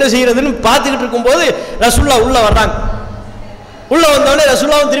போச்சு, என்ன செய்யறதுன்னு பார்த்துக்கிட்டு இருக்கும்போது ரசூலுல்லாஹ் உள்ள வர்றாங்க. உள்ள வந்தோடனே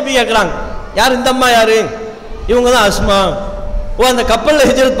ரசூலுல்லாஹ் திருப்பி கேட்கிறாங்க, யார் இந்த அம்மா, யாரு? இவங்க தான் அஸ்மா. ஓ, அந்த கப்பல்ல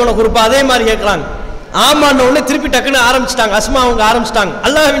ஹிஜ்ரத் பண்ண குரூப்பா? அதே மாதிரி கேட்கறாங்க. ஆமான்னு உடனே திருப்பி டக்குன்னு ஆரம்பிச்சிட்டாங்க. அஸ்மா அவங்க ஆரம்பிச்சிட்டாங்க,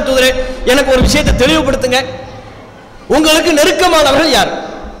 அல்லாஹ்வின் தூதரே எனக்கு ஒரு விஷயத்தை தெளிவுபடுத்துங்க, உங்களுக்கு நெருக்கமானவர்கள் யார்?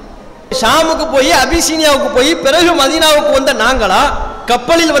 ஷாமுக்கு போய் அபிசீனியாவுக்கு போய் பிறகு மதீனாவுக்கு வந்த நாங்களா,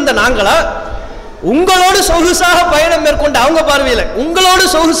 கப்பலில் வந்த நாங்களா, உங்களோடு சொகுசாக பயணம் மேற்கொண்ட, அவங்க பார்வையில் உங்களோடு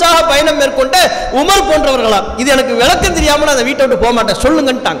சொகுசாக பயணம் மேற்கொண்ட உமர் போன்றவர்களா? இது எனக்கு விளக்கம் தெரியாம நான் அந்த வீட்டை விட்டு போக மாட்டேன்,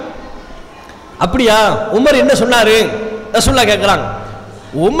 சொல்லுங்கன்ட்டாங்க. அப்படியா, உமர் என்ன சொன்னாரு? ரசூலுல்லாஹ் கேட்கிறாங்க.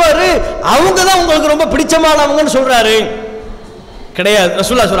 உமர் அவங்க தான் உங்களுக்கு ரொம்ப பிடிச்சமானவங்கன்னு சொல்றாரு. கிடையாது,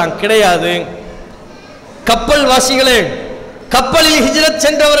 ரசூலுல்லாஹ் சொல்றாங்க, கிடையாது. கப்பல் வாசிகளே, கப்பலில் ஹிஜ்ரத்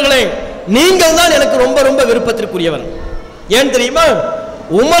சென்றவர்களே, நீங்கள் தான் எனக்கு ரொம்ப ரொம்ப விருப்பத்திற்குரியவர். ஏன் தெரியுமா?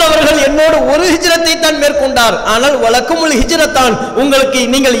 உமர் அவர்கள் என்னோடு ஒரு ஹிஜ்ரத்தை தான் மேற்கொண்டார், ஆனால் வலக்குமுல் ஹிஜ்ரத்தான், உங்களுக்கு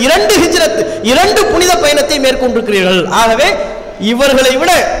நீங்கள் 2 ஹிஜ்ரத், 2 புனித பயணத்தை மேற்கொண்டிருக்கிறீர்கள். ஆகவே இவர்களை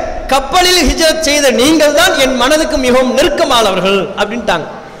விட கப்பலில் ஹிஜ்ரத் செய்த நீங்கள் தான் என் மனதுக்கு மிகவும் நெருக்கமானவர்கள் அப்படின்ட்டாங்க.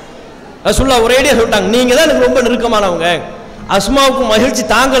 ரசூலுல்லாஹ் ஒரேடியா சொல்லிட்டாங்க, நீங்க தான் எனக்கு ரொம்ப நெருக்கமானவங்க. அஸ்மாவுக்கு மகிழ்ச்சி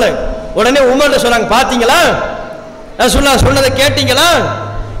தாங்கல. உடனே உமர்ட்ட சொன்னாங்க, பாத்தீங்களா ரசூலுல்லாஹ் சொன்னதை கேட்டீங்களா,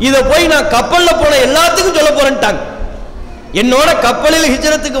 இதை போய் நான் கப்பல்ல போன எல்லாத்துக்கும் சொல்ல போறேன்ட்டாங்க. என்னோட கப்பலில்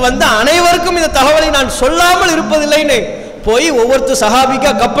ஹிஜ்ரத்துக்கு வந்த அனைவருக்கும் இந்த தகவலை நான் சொல்லாமல் இருப்பதில்லைன்னு போய் ஒவ்வொரு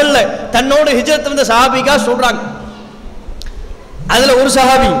சஹாபிக்கா, கப்பல்ல தன்னோட ஹிஜ்ரத் வந்த சஹாபிக்கா சொல்றாங்க. அதுல ஒரு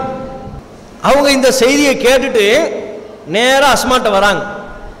சஹாபி அவங்க இந்த செய்தியை கேட்டுட்டு நேரா அஸ்மாட்ட வராங்க.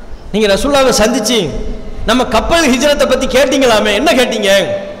 நீங்க ரசூலுல்லாஹ்வை சந்திச்சு நம்ம கப்பல் ஹிஜ்ரத்தை பத்தி கேட்டீங்களாமே, என்ன கேட்டீங்க?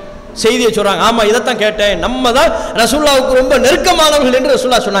 செய்தியை சொல்றாங்க. ஆமா, இதைத்தான் கேட்டேன், நம்ம தான் ரசூலுல்லாஹ்வுக்கு ரொம்ப நெருக்கமானவர்கள் என்று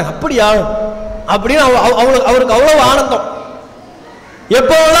ரசூலுல்லாஹ் சொன்னாங்க. அப்படியா? அப்படின்னு அவருக்கு அவ்வளவு ஆனந்தம்.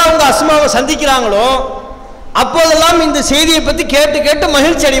 எப்போதெல்லாம் அவங்க அஸ்மாவை சந்திக்கிறாங்களோ அப்போதெல்லாம் இந்த செய்தியை பத்தி கேட்டு கேட்டு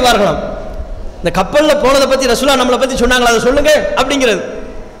மகிழ்ச்சி அடைவார்களாம். இந்த கப்பல்ல போனதை பத்தி ரசூலுல்லாஹ் நம்மளை பத்தி சொன்னாங்களா, அதை சொல்லுங்க அப்படிங்கிறது.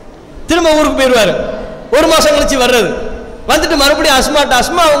 திரும்ப ஊருக்கு போயிடுவாரு, 1 மாசம் கழிச்சு வர்றது, வந்துட்டு மறுபடியும் அஸ்மாட்ட,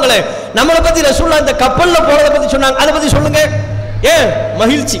 அஸ்மா அவங்களே நம்மளை பத்தி ரசூலுல்லாஹ் இந்த கப்பல்ல போனதை பத்தி சொன்னாங்க, அதை பத்தி சொல்லுங்க. ஏன்?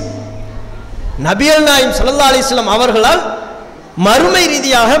 மகிழ்ச்சி. நபிகள் நாயகம் ஸல்லல்லாஹு அலைஹி வஸல்லம் அவர்களால் மறுமை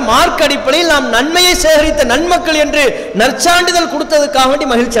ரீதியாக மார்க்க அடிப்படையில் நாம் நன்மையை சேகரித்த நன்மக்கள் என்று நற்சான்றிதழ் கொடுத்ததுக்காக வேண்டி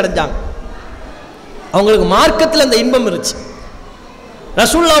மகிழ்ச்சி அடைஞ்சாங்க. அவங்களுக்கு மார்க்கத்தில் அந்த இன்பம் இருந்துச்சு.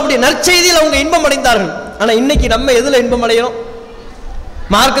 ரசூலுல்லாஹ்வுடைய நற்செய்தியில் அவங்க இன்பம் அடைந்தார்கள். ஆனா இன்னைக்கு நம்ம எதுல இன்பம் அடைகிறோம்?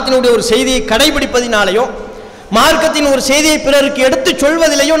 மார்க்கத்தினுடைய ஒரு செய்தியை கடைபிடிப்பதினாலேயோ, மார்க்கத்தின் ஒரு செய்தியை பிறருக்கு எடுத்து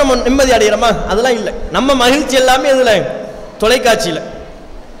சொல்வதிலேயோ நம்ம நிம்மதி அடைகிறோமா? அதெல்லாம் இல்லை. நம்ம மகிழ்ச்சி எல்லாமே எதுல? தொலைக்காட்சியில்.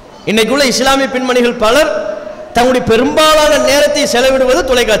 இன்னைக்குள்ள இஸ்லாமிய பெண்மணிகள் பலர் தங்களுடைய பெரும்பாலான நேரத்தை செலவிடுவது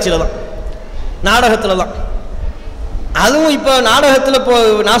தொலைக்காட்சியில தான், நாடகத்துல தான். அதுவும் இப்ப நாடகத்துல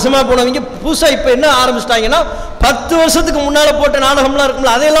நாசமா போனவங்க புதுசா இப்ப என்ன ஆரம்பிச்சிட்டாங்கன்னா, 10 வருஷத்துக்கு முன்னால போட்ட நாடகம்லாம்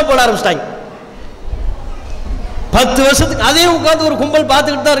இருக்கும்ல, அதையெல்லாம் போட ஆரம்பிச்சிட்டாங்க. 10 வருஷத்துக்கு அதையும் உட்காந்து ஒரு கும்பல்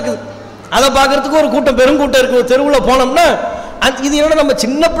பார்த்துக்கிட்டு தான் இருக்குது. அதை பார்க்கறதுக்கு ஒரு கூட்டம், பெருங்கூட்டம் இருக்கு. தெருவில் போனோம்னா இது என்ன நம்ம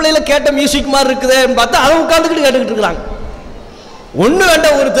சின்ன பிள்ளையில கேட்ட மியூசிக் மாதிரி இருக்குதுன்னு பார்த்தா அதை உட்காந்துக்கிட்டு கேட்டுக்கிட்டு இருக்கிறாங்க. ஒன்று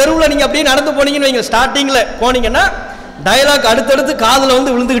வேண்டாம், ஒரு தெருவில் நீங்கள் அப்படியே நடந்து போனீங்கன்னு வைங்க, ஸ்டார்டிங்கில் போனீங்கன்னா டயலாக் அடுத்தடுத்து காதில்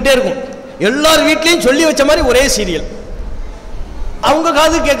வந்து விழுந்துக்கிட்டே இருக்கும். எல்லார் வீட்லேயும் சொல்லி வச்ச மாதிரி ஒரே சீரியல். அவங்க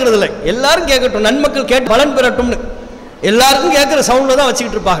காது கேட்கறது இல்லை, எல்லாரும் கேட்கட்டும், நன்மக்கள் கேட்டு பலன் பெறட்டும்னு எல்லாருக்கும் கேட்குற சவுண்டில் தான்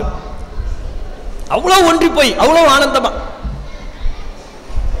வச்சுக்கிட்டு இருப்பாங்க. அவ்வளோ ஒன்றி போய் அவ்வளோ ஆனந்தமா.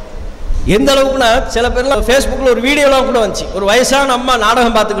 எந்த அளவுக்குன்னா சில பேர்லாம் ஃபேஸ்புக்கில் ஒரு வீடியோலாம் கூட வந்துச்சு. ஒரு வயசான அம்மா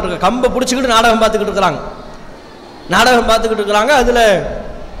நாடகம் பார்த்துக்கிட்டு இருக்காங்க, கம்பை பிடிச்சிக்கிட்டு நாடகம் பார்த்துக்கிட்டு இருக்கிறாங்க. அதில்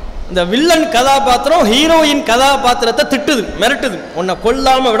இந்த வில்லன் கதாபாத்திரம் ஹீரோயின் கதாபாத்திரத்தை திட்டுது, மிரட்டுது, உன்னை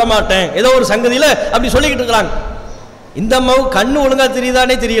கொல்லாமல் விடமாட்டேன், ஏதோ ஒரு சங்கதியில் அப்படி சொல்லிக்கிட்டு இருக்கிறாங்க. இந்த அம்மாவுக்கு கண்ணு ஒழுங்கா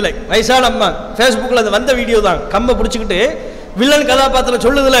தெரியுதானே தெரியல, வயசான அம்மா. ஃபேஸ்புக்கில் அது வந்த வீடியோ தான். கம்பை பிடிச்சிக்கிட்டு வில்லன் கதாபாத்திரம்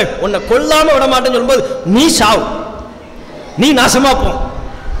சொல்லுதுல, உன்னை கொல்லாம விட மாட்டேன்னு சொல்லும்போது நீ சாவு, நீ நாசமா போ,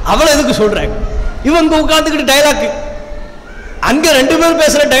 அவளை எதுக்கு சொல்றேன். இவங்க உட்காந்துக்கிட்டு டைலாக், அங்க 2 பேர்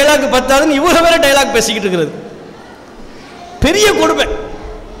பேசுற டைலாக் பத்தாதுன்னு இவங்க வேற டைலாக் பேசிக்கிட்டு இருக்கிறது பெரிய கொடுமை.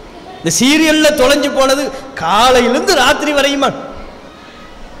 இந்த சீரியல்ல தொலைஞ்சு போனது காலையிலிருந்து ராத்திரி வரையுமா,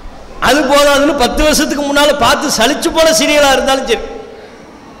 அது போதாதுன்னு 10 வருஷத்துக்கு முன்னால பார்த்து சலிச்சு போன சீரியலா இருந்தாலும் சரி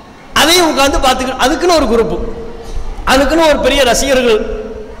அதையும் உட்கார்ந்து பார்த்துக்க. அதுக்குன்னு ஒரு குரூப், அதுக்குன்னு ஒரு பெரிய ரசிகர்கள்.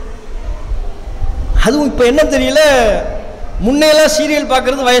 அதுவும் இப்ப என்ன தெரியல, முன்னையெல்லாம் சீரியல்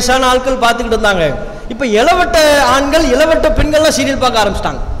பார்க்கறது வயசான ஆட்கள் பார்த்துக்கிட்டு இருந்தாங்க. இப்ப இளவட்ட ஆண்கள் இளவட்ட பெண்கள்லாம் சீரியல் பார்க்க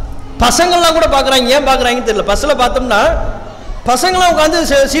ஆரம்பிச்சிட்டாங்க. பசங்கள்லாம் கூட பார்க்குறாங்க. ஏன் பார்க்குறாங்கன்னு தெரியல. பஸ்ஸில் பார்த்தோம்னா பசங்களாம் உட்காந்து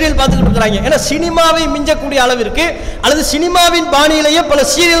சீரியல் பார்த்துக்கிட்டு இருக்கிறாங்க. ஏன்னா சினிமாவை மிஞ்சக்கூடிய அளவிற்கு அல்லது சினிமாவின் பாணியிலேயே பல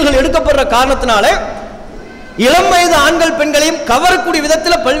சீரியல்கள் எடுக்கப்படுற காரணத்தினால இளம் வயது ஆண்கள் பெண்களையும் கவரக்கூடிய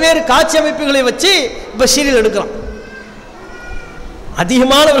விதத்தில் பல்வேறு காட்சி அமைப்புகளை வச்சு இப்ப சீரியல் எடுக்கலாம்.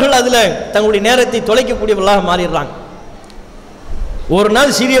 அதிகமானவர்கள் அதுல தங்களுடைய நேரத்தை தொலைக்கக்கூடியவர்களாக மாறிடுறாங்க. ஒரு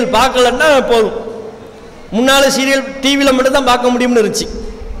நாள் சீரியல் பார்க்கலன்னா போதும். முன்னால சீரியல் டிவியில் மட்டும் தான் பார்க்க முடியும்னு இருந்துச்சு.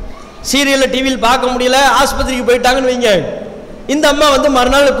 சீரியலில் டிவியில் பார்க்க முடியல, ஆஸ்பத்திரிக்கு போயிட்டாங்கன்னு வைங்க. இந்த அம்மா வந்து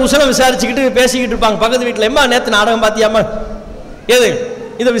மறுநாள் குசலம் விசாரிச்சுக்கிட்டு பேசிக்கிட்டு இருப்பாங்க பக்கத்து வீட்டில். எம்மா நேற்று நாடகம் பார்த்தியாம்மா, எது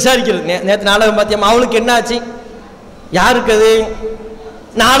இதை விசாரிக்கிறது, நேற்று நாடகம் பார்த்தியாம்மா, அவளுக்கு என்ன ஆச்சு, யாருக்கு அது,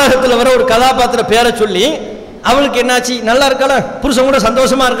 நாடகத்தில் வர ஒரு கதாபாத்திர பேரை சொல்லி அவளுக்கு என்னாச்சு, நல்லா இருக்காளா, புருஷன் கூட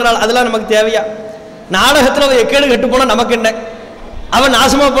சந்தோஷமா இருக்கிறாள், அதெல்லாம் நமக்கு தேவையா, நாடகத்தில் அவள் எக்கேடு கெட்டு போனால் நமக்கு என்ன, அவன்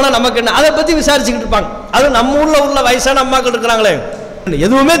நாசமா போனா நமக்கு என்ன, அதை பத்தி விசாரிச்சுக்கிட்டு இருப்பாங்க. அது நம்ம ஊர்ல உள்ள வயசான அம்மாக்கள் இருக்கிறாங்களே,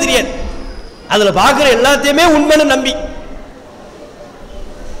 எதுவுமே தெரியாது, அதுல பாக்குற எல்லாத்தையுமே உண்மைன்னு நம்பி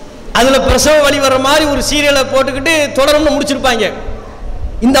அதுல பிரசவ வழி வர்ற மாதிரி ஒரு சீரியலை போட்டுக்கிட்டு தொடரும்னு முடிச்சிருப்பாங்க.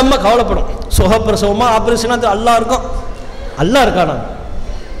 இந்த அம்மா கவலைப்படும், சுகப்பிரசவமா ஆபரேஷனா அல்லா இருக்கும், அல்லா இருக்கானா,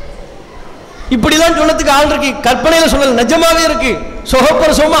 இப்படிதான் சொல்லத்துக்கு ஆள் இருக்கு. கற்பனையில சொல்லல, நிஜமாவே இருக்கு.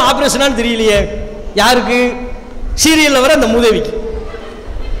 சுகப்பிரசவமா ஆபரேஷனான்னு தெரியலையே யாருக்கு, சீரியல்ல வர அந்த மூதேவிக்கு.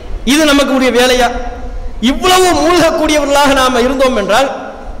 இது நமக்கு உரிய வேலையா? இவ்வளவு மூழ்கக்கூடியவர்களாக நாம இருந்தோம் என்றால்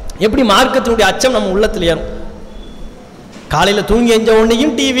எப்படி மார்க்கத்தினுடைய அச்சம் நம்ம உள்ளத்தில் ஏறும்? காலையில் தூங்கி எஞ்ச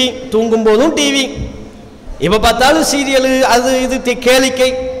உடனேயும் டிவி, தூங்கும் போதும் டிவி, இப்ப பார்த்தாலும் சீரியல், அது இது கேளிக்கை.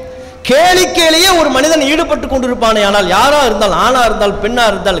 கேளிக்கையிலேயே ஒரு மனிதன் ஈடுபட்டு கொண்டிருப்பானே. ஆனால் யாரா இருந்தால், ஆணா இருந்தால் பெண்ணா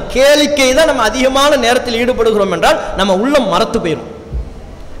இருந்தால், கேளிக்கை தான் நம்ம அதிகமான நேரத்தில் ஈடுபடுகிறோம் என்றால் நம்ம உள்ளம் மரத்து போயிடும்,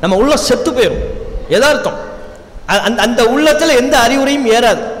 நம்ம உள்ளம் செத்து போயிடும். எதார்த்தம் அந்த உள்ளத்தில் எந்த அறிவுரையும்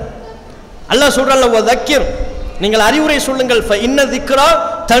ஏறாது. அல்லாஹ் சொல்றான், நீங்கள் அறிவுரை சொல்லுங்கள்,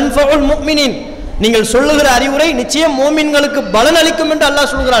 நீங்கள் சொல்லுகிற அறிவுரை நிச்சயம் மோமின்களுக்கு பலன் அளிக்கும் என்று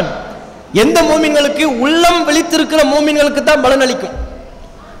அல்லாஹ் சொல்கிறான். எந்த மோமின்களுக்கு? உள்ளம் விழித்திருக்கிற மோமின்களுக்கு தான் பலன் அளிக்கும்.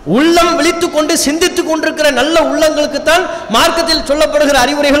 உள்ளம் விழித்துக் கொண்டு சிந்தித்துக் கொண்டிருக்கிற நல்ல உள்ளங்களுக்கு தான் மார்க்கத்தில் சொல்லப்படுகிற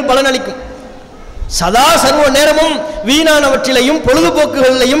அறிவுரைகள் பலன் அளிக்கும். சதா சர்வ நேரமும் வீணானவற்றிலையும்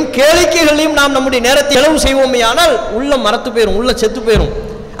பொழுதுபோக்குகளிலையும் கேளிக்கைகளையும் நாம் நம்முடைய நேரத்தை செலவு செய்வோமே ஆனால் உள்ளம் மரத்து போயிடும், உள்ள செத்து போயிடும்.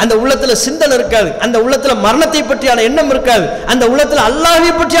 அந்த உள்ளத்துல சிந்தனை இருக்காது, அந்த உள்ளத்துல மரணத்தை பற்றியான எண்ணம் இருக்காது, அந்த உள்ளத்துல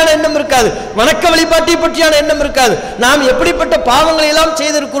அல்லாஹ்வை பற்றியான எண்ணம் இருக்காது, வணக்க வழிபாட்டை பற்றியான எண்ணம் இருக்காது. நாம் எப்படிப்பட்ட பாவங்களை எல்லாம்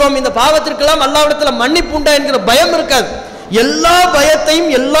செய்திருக்கிறோம், இந்த பாவத்திற்கெல்லாம் அல்லாஹ்விடத்துல மன்னிப்பு உண்டா என்கிற பயம் இருக்காது. எல்லா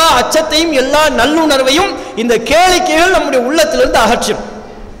பயத்தையும், எல்லா அச்சத்தையும், எல்லா நல்லுணர்வையும் இந்த கேளிக்கைகள் நம்முடைய உள்ளத்திலிருந்து அகற்றும்.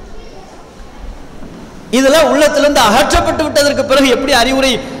 இதெல்லாம் உள்ளத்திலிருந்து அகற்றப்பட்டு விட்டதற்கு பிறகு எப்படி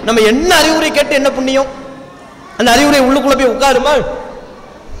அறிவுரை, நம்ம என்ன அறிவுரை கேட்டு என்ன புண்ணியம்? அந்த அறிவுரை உள்ளுக்குள்ள போய் உட்காருமா?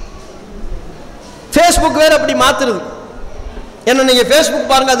 ஃபேஸ்புக் வேற அப்படி மாத்துறது. ஏன்னா நீங்க ஃபேஸ்புக்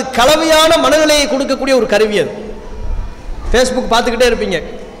பாருங்க, அது கலவையான மனநிலையை கொடுக்கக்கூடிய ஒரு கருவி. அது ஃபேஸ்புக் பார்த்துக்கிட்டே இருப்பீங்க,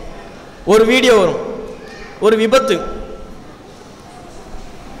 ஒரு வீடியோ வரும், ஒரு விபத்து,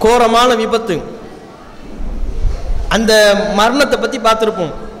 கோரமான விபத்து, அந்த மரணத்தை பத்தி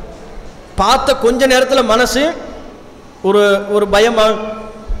பார்த்துருப்போம். பார்த்த கொஞ்ச நேரத்தில் மனசு ஒரு பயமா,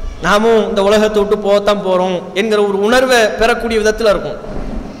 நாமும் இந்த உலகத்தை விட்டு போகத்தான் போறோம் என்கிற ஒரு உணர்வை பெறக்கூடிய விதத்தில் இருக்கும்.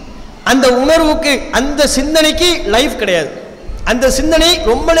 அந்த உணர்வுக்கு, அந்த சிந்தனைக்கு லைஃப் கிடையாது. அந்த சிந்தனை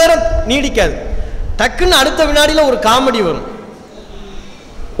ரொம்ப நேரம் நீடிக்காது. டக்குன்னு அடுத்த வினாடியில் ஒரு காமெடி வரும்,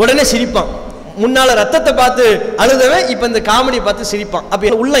 உடனே சிரிப்பான். முன்னால ரத்தத்தை பார்த்து அழுதவன் இப்ப இந்த காமெடி பார்த்து சிரிப்பான்.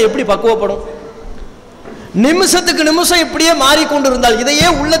 அப்ப உள்ள எப்படி பக்குவப்படும்? நிமிஷத்துக்கு நிமிஷம் இப்படியே மாறிக்கொண்டிருந்தால், இதையே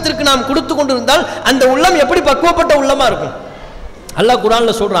உள்ளத்திற்கு நாம் கொடுத்து கொண்டிருந்தால் அந்த உள்ளம் எப்படி பக்குவப்பட்ட உள்ளமா இருக்கும்? அல்லாஹ்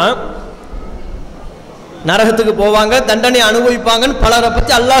குர்ஆன்ல சொல்றான், நரகத்துக்கு போவாங்க, தண்டனை அனுபவிப்பாங்கன்னு பலரை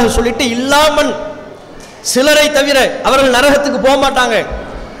பத்தி அல்லாஹ் சொல்லிட்டு, இல்லாமன் சிலரை தவிர அவர்கள் நரகத்துக்கு போக மாட்டாங்க,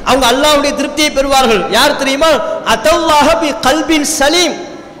 அவங்க அல்லாஹ்வுடைய திருப்தியை பெறுவார்கள். யார் தெரியுமா? அத்தல்லாஹ பி கல்பின் சலீம்,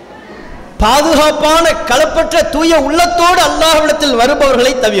 பாதுகாப்பான களப்பற்ற தூய உள்ளத்தோடு அல்லாஹ்விடத்தில்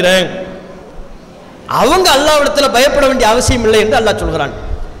வருபவர்களை தவிர. அவங்க அல்லாஹ்விடத்துல பயப்பட வேண்டிய அவசியம் இல்லை என்று அல்லாஹ் சொல்கிறான்.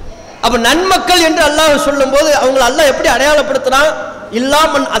 அப்ப நன்மக்கள் என்று அல்லாஹ் சொல்லும்போது அவங்க அல்லாஹ் எப்படி அடையாளப்படுத்துறான்?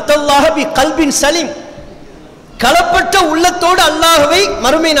 இல்லாமன் அத்தல்லாஹ பி கல்பின் சலீம், களப்பட்ட உள்ளத்தோடு அல்லாஹ்வை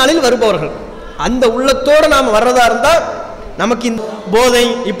மறுமை நாளில் வருபவர்கள். அந்த உள்ளத்தோடு நாம் வர்றதா இருந்தா நமக்கு இந்த போதை,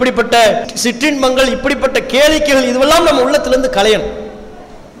 இப்படிப்பட்ட சிற்றின்பங்கள், இப்படிப்பட்ட கேளிக்கைகள் இதுவெல்லாம் நம்ம உள்ளத்திலிருந்து களையணும்.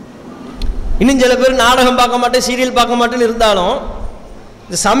 இன்னும் சில பேர் நாடகம் பார்க்க மாட்டேன், சீரியல் பார்க்க மாட்டேன்னு இருந்தாலும்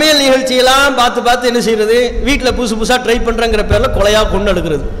இந்த சமையல் நிகழ்ச்சியெல்லாம் பார்த்து பார்த்து என்ன செய்யறது, வீட்டில் புதுசு புதுசாக ட்ரை பண்ணுறங்கிற பேரில் கொலையாக கொண்டு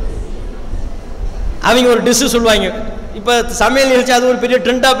எடுக்கிறது. அவங்க ஒரு டிஷ்ஷு சொல்லுவாங்க. இப்போ சமையல் நிகழ்ச்சி அது ஒரு பெரிய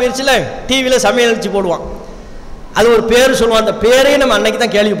ட்ரெண்டாக போயிடுச்சுல, டிவியில் சமையல் நிகழ்ச்சி போடுவான், அது ஒரு பேர் சொல்லுவான். அந்த பேரே நம்ம அன்னைக்கு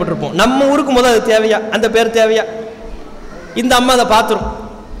தான் கேள்விப்பட்டிருப்போம். நம்ம ஊருக்கு முதல் அது தேவையா, அந்த பேர் தேவையா? இந்த அம்மா அதை பார்த்துரும்.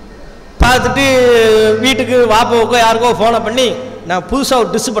 பார்த்துட்டு வீட்டுக்கு வாப்பாவுக்கோ யாருக்கோ ஃபோனை பண்ணி நான் புதுசாக ஒரு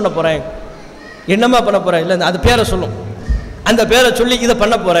டிஷ்ஷு பண்ண போகிறேன், என்னம்மா பண்ண போகிறேன், இல்லை அது பேரை சொல்லும். அந்த பேரை சொல்லி இதை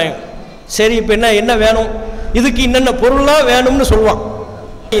பண்ண போகிறேன். சரி, இப்போ என்ன வேணும், இதுக்கு என்னென்ன பொருள்லாம் வேணும்னு சொல்லுவான்.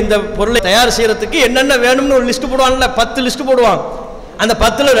 இந்த பொருளை தயார் செய்கிறதுக்கு என்னென்ன வேணும்னு ஒரு லிஸ்ட்டு போடுவான்ல, 10 லிஸ்ட்டு போடுவான். அந்த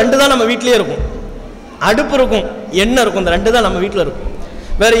 10ல் 2 தான் நம்ம வீட்டிலே இருக்கும். அடுப்பு இருக்கும், எண்ணெய் இருக்கும், இந்த 2 தான் நம்ம வீட்டில் இருக்கும்.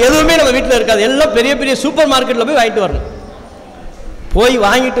 வேறு எதுவுமே நம்ம வீட்டில் இருக்காது. எல்லாம் பெரிய பெரிய சூப்பர் மார்க்கெட்டில் போய் வாங்கிட்டு வரணும். போய்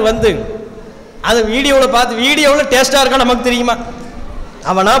வாங்கிட்டு வந்து அதை வீடியோவில் பார்த்து, வீடியோவில் டேஸ்ட்டாக இருக்கா நமக்கு தெரியுமா?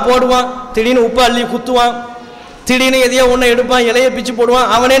 அவனா போடுவான், திடீர்னு உப்பு அள்ளி குத்துவான், திடீர்னு எதையோ ஒன்று எடுப்பான், இலையை பிச்சு போடுவான்.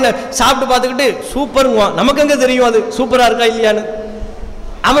 அவனே சாப்பிட்டு பார்த்துக்கிட்டு சூப்பருங்குவான். நமக்கு எங்கே தெரியும் அது சூப்பராக இருக்கா இல்லையான்னு?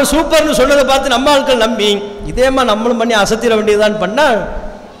 அவன் சூப்பர்னு சொன்னதை பார்த்து நம்ம ஆட்கள் நம்பி இதேமா நம்மளும் பண்ணி அசத்திர வேண்டியதான்னு பண்ணால்,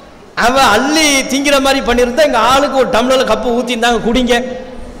 அவன் அள்ளி திங்கிற மாதிரி பண்ணியிருந்தா எங்கள் ஆளுக்கு ஒரு டம்ளரில் கப்பு ஊற்றிருந்தாங்க, குடிங்க.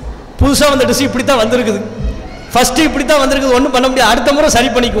 புதுசாக வந்த டிஷ் இப்படி தான் வந்திருக்குது, ஃபஸ்ட்டு இப்படி தான் வந்திருக்குது, ஒன்றும் பண்ண முடியாது, அடுத்த முறை சரி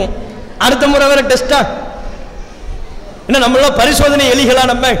பண்ணிக்குவோம், அடுத்த முறை வேறு டெஸ்ட்டா. என்ன நம்மளாம் பரிசோதனை எலிகளா?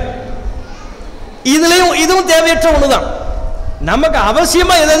 நம்ம இதுவும் தேவையற்ற ஒன்று தான். நமக்கு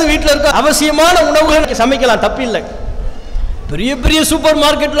அவசியமாக ஏதாவது வீட்டில் இருக்க அவசியமான உணவுகள் சமைக்கலாம், தப்பு இல்லை. பெரிய பெரிய சூப்பர்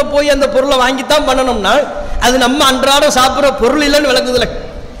மார்க்கெட்டில் போய் அந்த பொருளை வாங்கித்தான் பண்ணணும்னா அது நம்ம அன்றாடம் சாப்பிட்ற பொருள் இல்லைன்னு விளக்குதில்லை.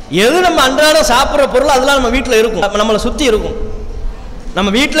 எது நம்ம அன்றாடம் சாப்பிட்ற பொருள் அதெல்லாம் நம்ம வீட்டில் இருக்கும், நம்மளை சுற்றி இருக்கும். நம்ம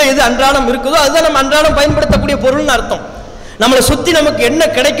வீட்டில் எது அன்றாடம் இருக்குதோ அதுதான் நம்ம அன்றாடம் பயன்படுத்தக்கூடிய பொருள்னு அர்த்தம். நம்மளை சுற்றி நமக்கு என்ன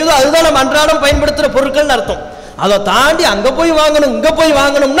கிடைக்குதோ அதுதான் நம்ம அன்றாடம் பயன்படுத்துகிற பொருட்கள்னு அர்த்தம். அதை தாண்டி அங்கே போய் வாங்கணும், இங்கே போய்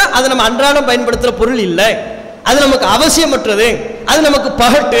வாங்கணும்னா அது நம்ம அன்றாடம் பயன்படுத்துகிற பொருள் இல்லை, அது நமக்கு அவசியமற்றது, அது நமக்கு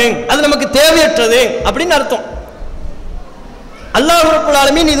பகட்டு, அது நமக்கு தேவையற்றது அப்படின்னு அர்த்தம். அல்லாஹ் ரப்பல்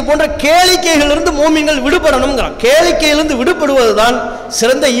ஆலமீன் இது போன்ற கேளிக்கைகளிலிருந்து மூமின்கள் விடுபடணும்ங்கிறான். கேளிக்கையிலிருந்து விடுபடுவதுதான்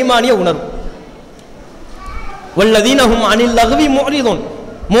சிறந்த ஈமானிய உணர்வு. வல்லதீனஹும் அனில் லஹ்வி முஅரிதுன்,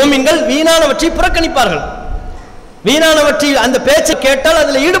 மூமின்கள் வீணானவற்றை புறக்கணிப்பார்கள். வீணானவற்றில் அந்த பேச்சை கேட்டால்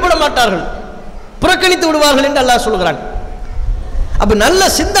அதில் ஈடுபட மாட்டார்கள், புறக்கணித்து விடுவார்கள் என்று அல்லாஹ் சொல்கிறான். அப்ப நல்ல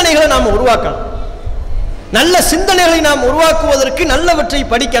சிந்தனைகளை நாம் உருவாக்கணும். நல்ல சிந்தனைகளை நாம் உருவாக்குவதற்கு நல்லவற்றை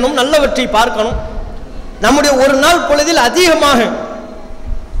படிக்கணும், நல்லவற்றை பார்க்கணும். நம்முடைய ஒரு நாள் பொழுதில் அதிகமாக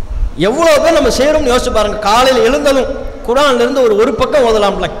எவ்வளோ பேர் நம்ம செய்யறோம்னு யோசிச்சு பாருங்க. காலையில் எழுந்ததும் குர்ஆன்ல இருந்து ஒரு பக்கம்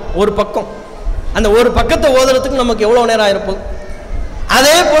ஓதலாம்ல, ஒரு பக்கம், அந்த ஒரு பக்கத்தை ஓதுறதுக்கு நமக்கு எவ்வளோ நேரம் ஆயிருப்போம்.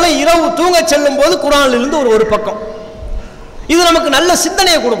 அதே போல இரவு தூங்க செல்லும் போது குர்ஆன்ல இருந்து ஒரு பக்கம், இது நமக்கு நல்ல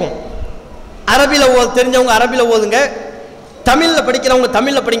சிந்தனையை கொடுக்கும். அரபியில் தெரிஞ்சவங்க அரபியில் ஓதுங்க, தமிழில் படிக்கிறவங்க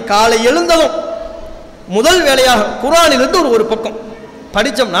தமிழில் படிங்க. காலை எழுந்ததும் முதல் வேலையாக குர்ஆனிலிருந்து ஒரு பக்கம்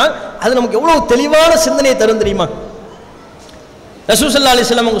படித்தோம்னா அது நமக்கு எவ்வளவு தெளிவான சிந்தனையை தரும் தெரியுமா? ரசூல் ஸல்லல்லாஹு அலைஹி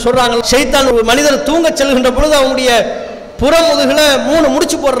வஸல்லம் அவங்க சொல்றாங்க, ஷைத்தான் ஒரு மனிதர் தூங்க செல்கின்ற பொழுது அவனுடைய புறமுதுகுல 3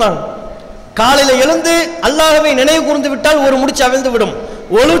 முடிச்சு போடுறாங்க. காலையில் எழுந்து அல்லாஹ்வை நினைவு கூர்ந்து விட்டால் ஒரு முடிச்சு அவிழ்ந்து விடும்,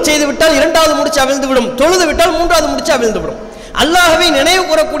 ஒழு செய்து விட்டால் 2வது முடிச்சு அவிழ்ந்து விடும், தொழுது விட்டால் 3வது முடிச்சு அவிழ்ந்து விடும். அல்லாஹ்வை நினைவு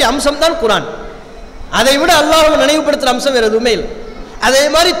கூறக்கூடிய அம்சம் தான் குர்ஆன். அதை விட அல்லாஹ்வை நினைவுபடுத்துகிற அம்சம் வேறு எதுவுமே இல்லை. அதே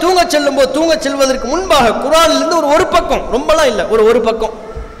மாதிரி தூங்க செல்லும் போது, தூங்க செல்வதற்கு முன்பாக குர்ஆனிலிருந்து ஒரு பக்கம், ரொம்பலாம் இல்லை, ஒரு பக்கம்,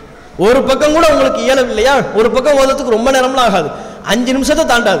 ஒரு பக்கம் கூட உங்களுக்கு இயலவில்லையா? ஒரு பக்கம் ஓதுறதுக்கு ரொம்ப நேரம்லாம் ஆகாது, 5 நிமிஷத்தை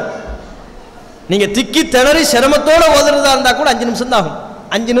தாண்டாது. நீங்க திக்கி திணறி சிரமத்தோட ஓதுறதா இருந்தா கூட 5 நிமிஷம் தான் ஆகும்.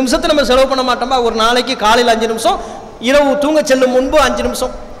 5 நிமிஷத்தை நம்ம செலவு பண்ண மாட்டோமா? ஒரு நாளைக்கு காலையில் 5 நிமிஷம், இரவு தூங்க செல்லும் முன்பு 5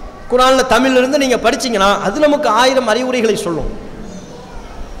 நிமிஷம் குர்ஆன்ல தமிழ்ல இருந்து நீங்க படிச்சீங்கன்னா அது நமக்கு 1000 அறிவுரைகளை சொல்லும்.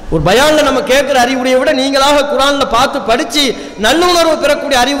 ஒரு பயான்ல நம்ம கேட்கிற அறிவுரையை விட நீங்களாக குர்ஆன்ல பார்த்து படிச்சு நல்லுணர்வு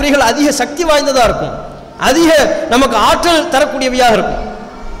பெறக்கூடிய அறிவுரைகள் அதிக சக்தி வாய்ந்ததா இருக்கும், அதிக நமக்கு ஆற்றல் தரக்கூடியவையாக இருக்கும்.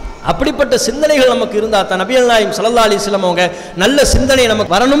 அப்படிப்பட்ட சிந்தனைகள் நமக்கு இருந்தால் தான் நபிகள் நாயகம் ஸல்லல்லாஹு அலைஹி வஸல்லம் அவங்க நல்ல சிந்தனை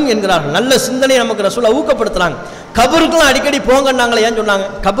நமக்கு வரணும் என்கிறார்கள். நல்ல சிந்தனை நமக்கு ரசூல் ஊக்கப்படுத்துறாங்க. கபருக்குலாம் அடிக்கடி போங்கன்னாங்களே, ஏன் சொன்னாங்க?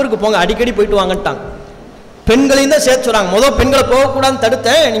 கபருக்கு போங்க, அடிக்கடி போயிட்டு வாங்கன்ட்டாங்க. பெண்களையும் தான் சேர்த்து சொல்றாங்க. முதல் பெண்களை போகக்கூடாதுன்னு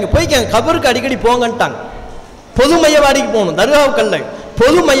தடுத்தேன், நீங்க போய்க்க கபருக்கு அடிக்கடி போங்கன்ட்டாங்க. பொது மையவாடிக்கு போகணும், தர்காவுக்கல்ல,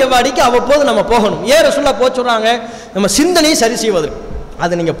 பொது மையவாடிக்கு அவ்வப்போது நம்ம போகணும். ஏன் ரசூலுல்லாஹ் போக சொல்றாங்க? நம்ம சிந்தனையை சரி செய்வதற்கு.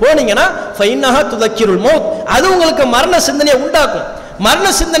 அது நீங்க போனீங்கன்னா ஃபைன்னஹா துதக்கிருல் மௌத், அது உங்களுக்கு மரண சிந்தனையை உண்டாக்கும். மரண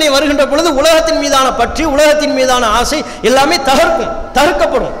சிந்தனை வருகின்ற பொழுது உலகத்தின் மீதான பற்று, உலகத்தின் மீதான ஆசை எல்லாமே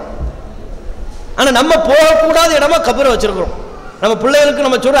தகர்க்கப்படும். ஆனால் நம்ம போகக்கூடாத இடமா கபரை வச்சிருக்கிறோம். நம்ம பிள்ளைகளுக்கு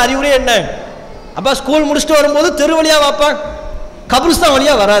நம்ம சொல்ற அறிவுரை என்ன? அப்பா ஸ்கூல் முடிச்சுட்டு வரும்போது தெரு வழியா வாப்பா, கபிரிஸ்தான்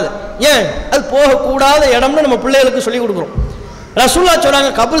வழியா வராது. ஏன்? அது போகக்கூடாத இடம்னு நம்ம பிள்ளைகளுக்கு சொல்லி கொடுக்குறோம். ரசூலுல்லாஹ் சொல்றாங்க,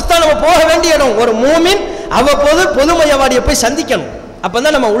 கபிரிஸ்தான் நம்ம போக வேண்டிய இடம். ஒரு மூமின் அவ்வப்போது பொது மையவாடியை போய் சந்திக்கணும்.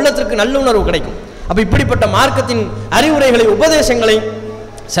 அப்பதான் நம்ம உள்ளத்திற்கு நல்லுணர்வு கிடைக்கும். அப்ப இப்படிப்பட்ட மார்க்கத்தின் அறிவுரைகளை, உபதேசங்களை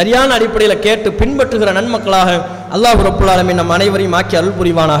சரியான அடிப்படையில் கேட்டு பின்பற்றுகிற நன்மக்களாக அல்லாஹ் ரப்புல் ஆலமீன் நம் அனைவரையும் ஆக்கி அருள்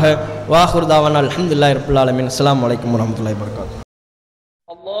புரிவானாக. வாஹிர் தாவானா அல்ஹம்துலில்லாஹி ரப்பில் ஆலமீன். அஸ்ஸலாமு அலைக்கும் வரஹ்மத்துல்லாஹி வபரகாத்துஹு.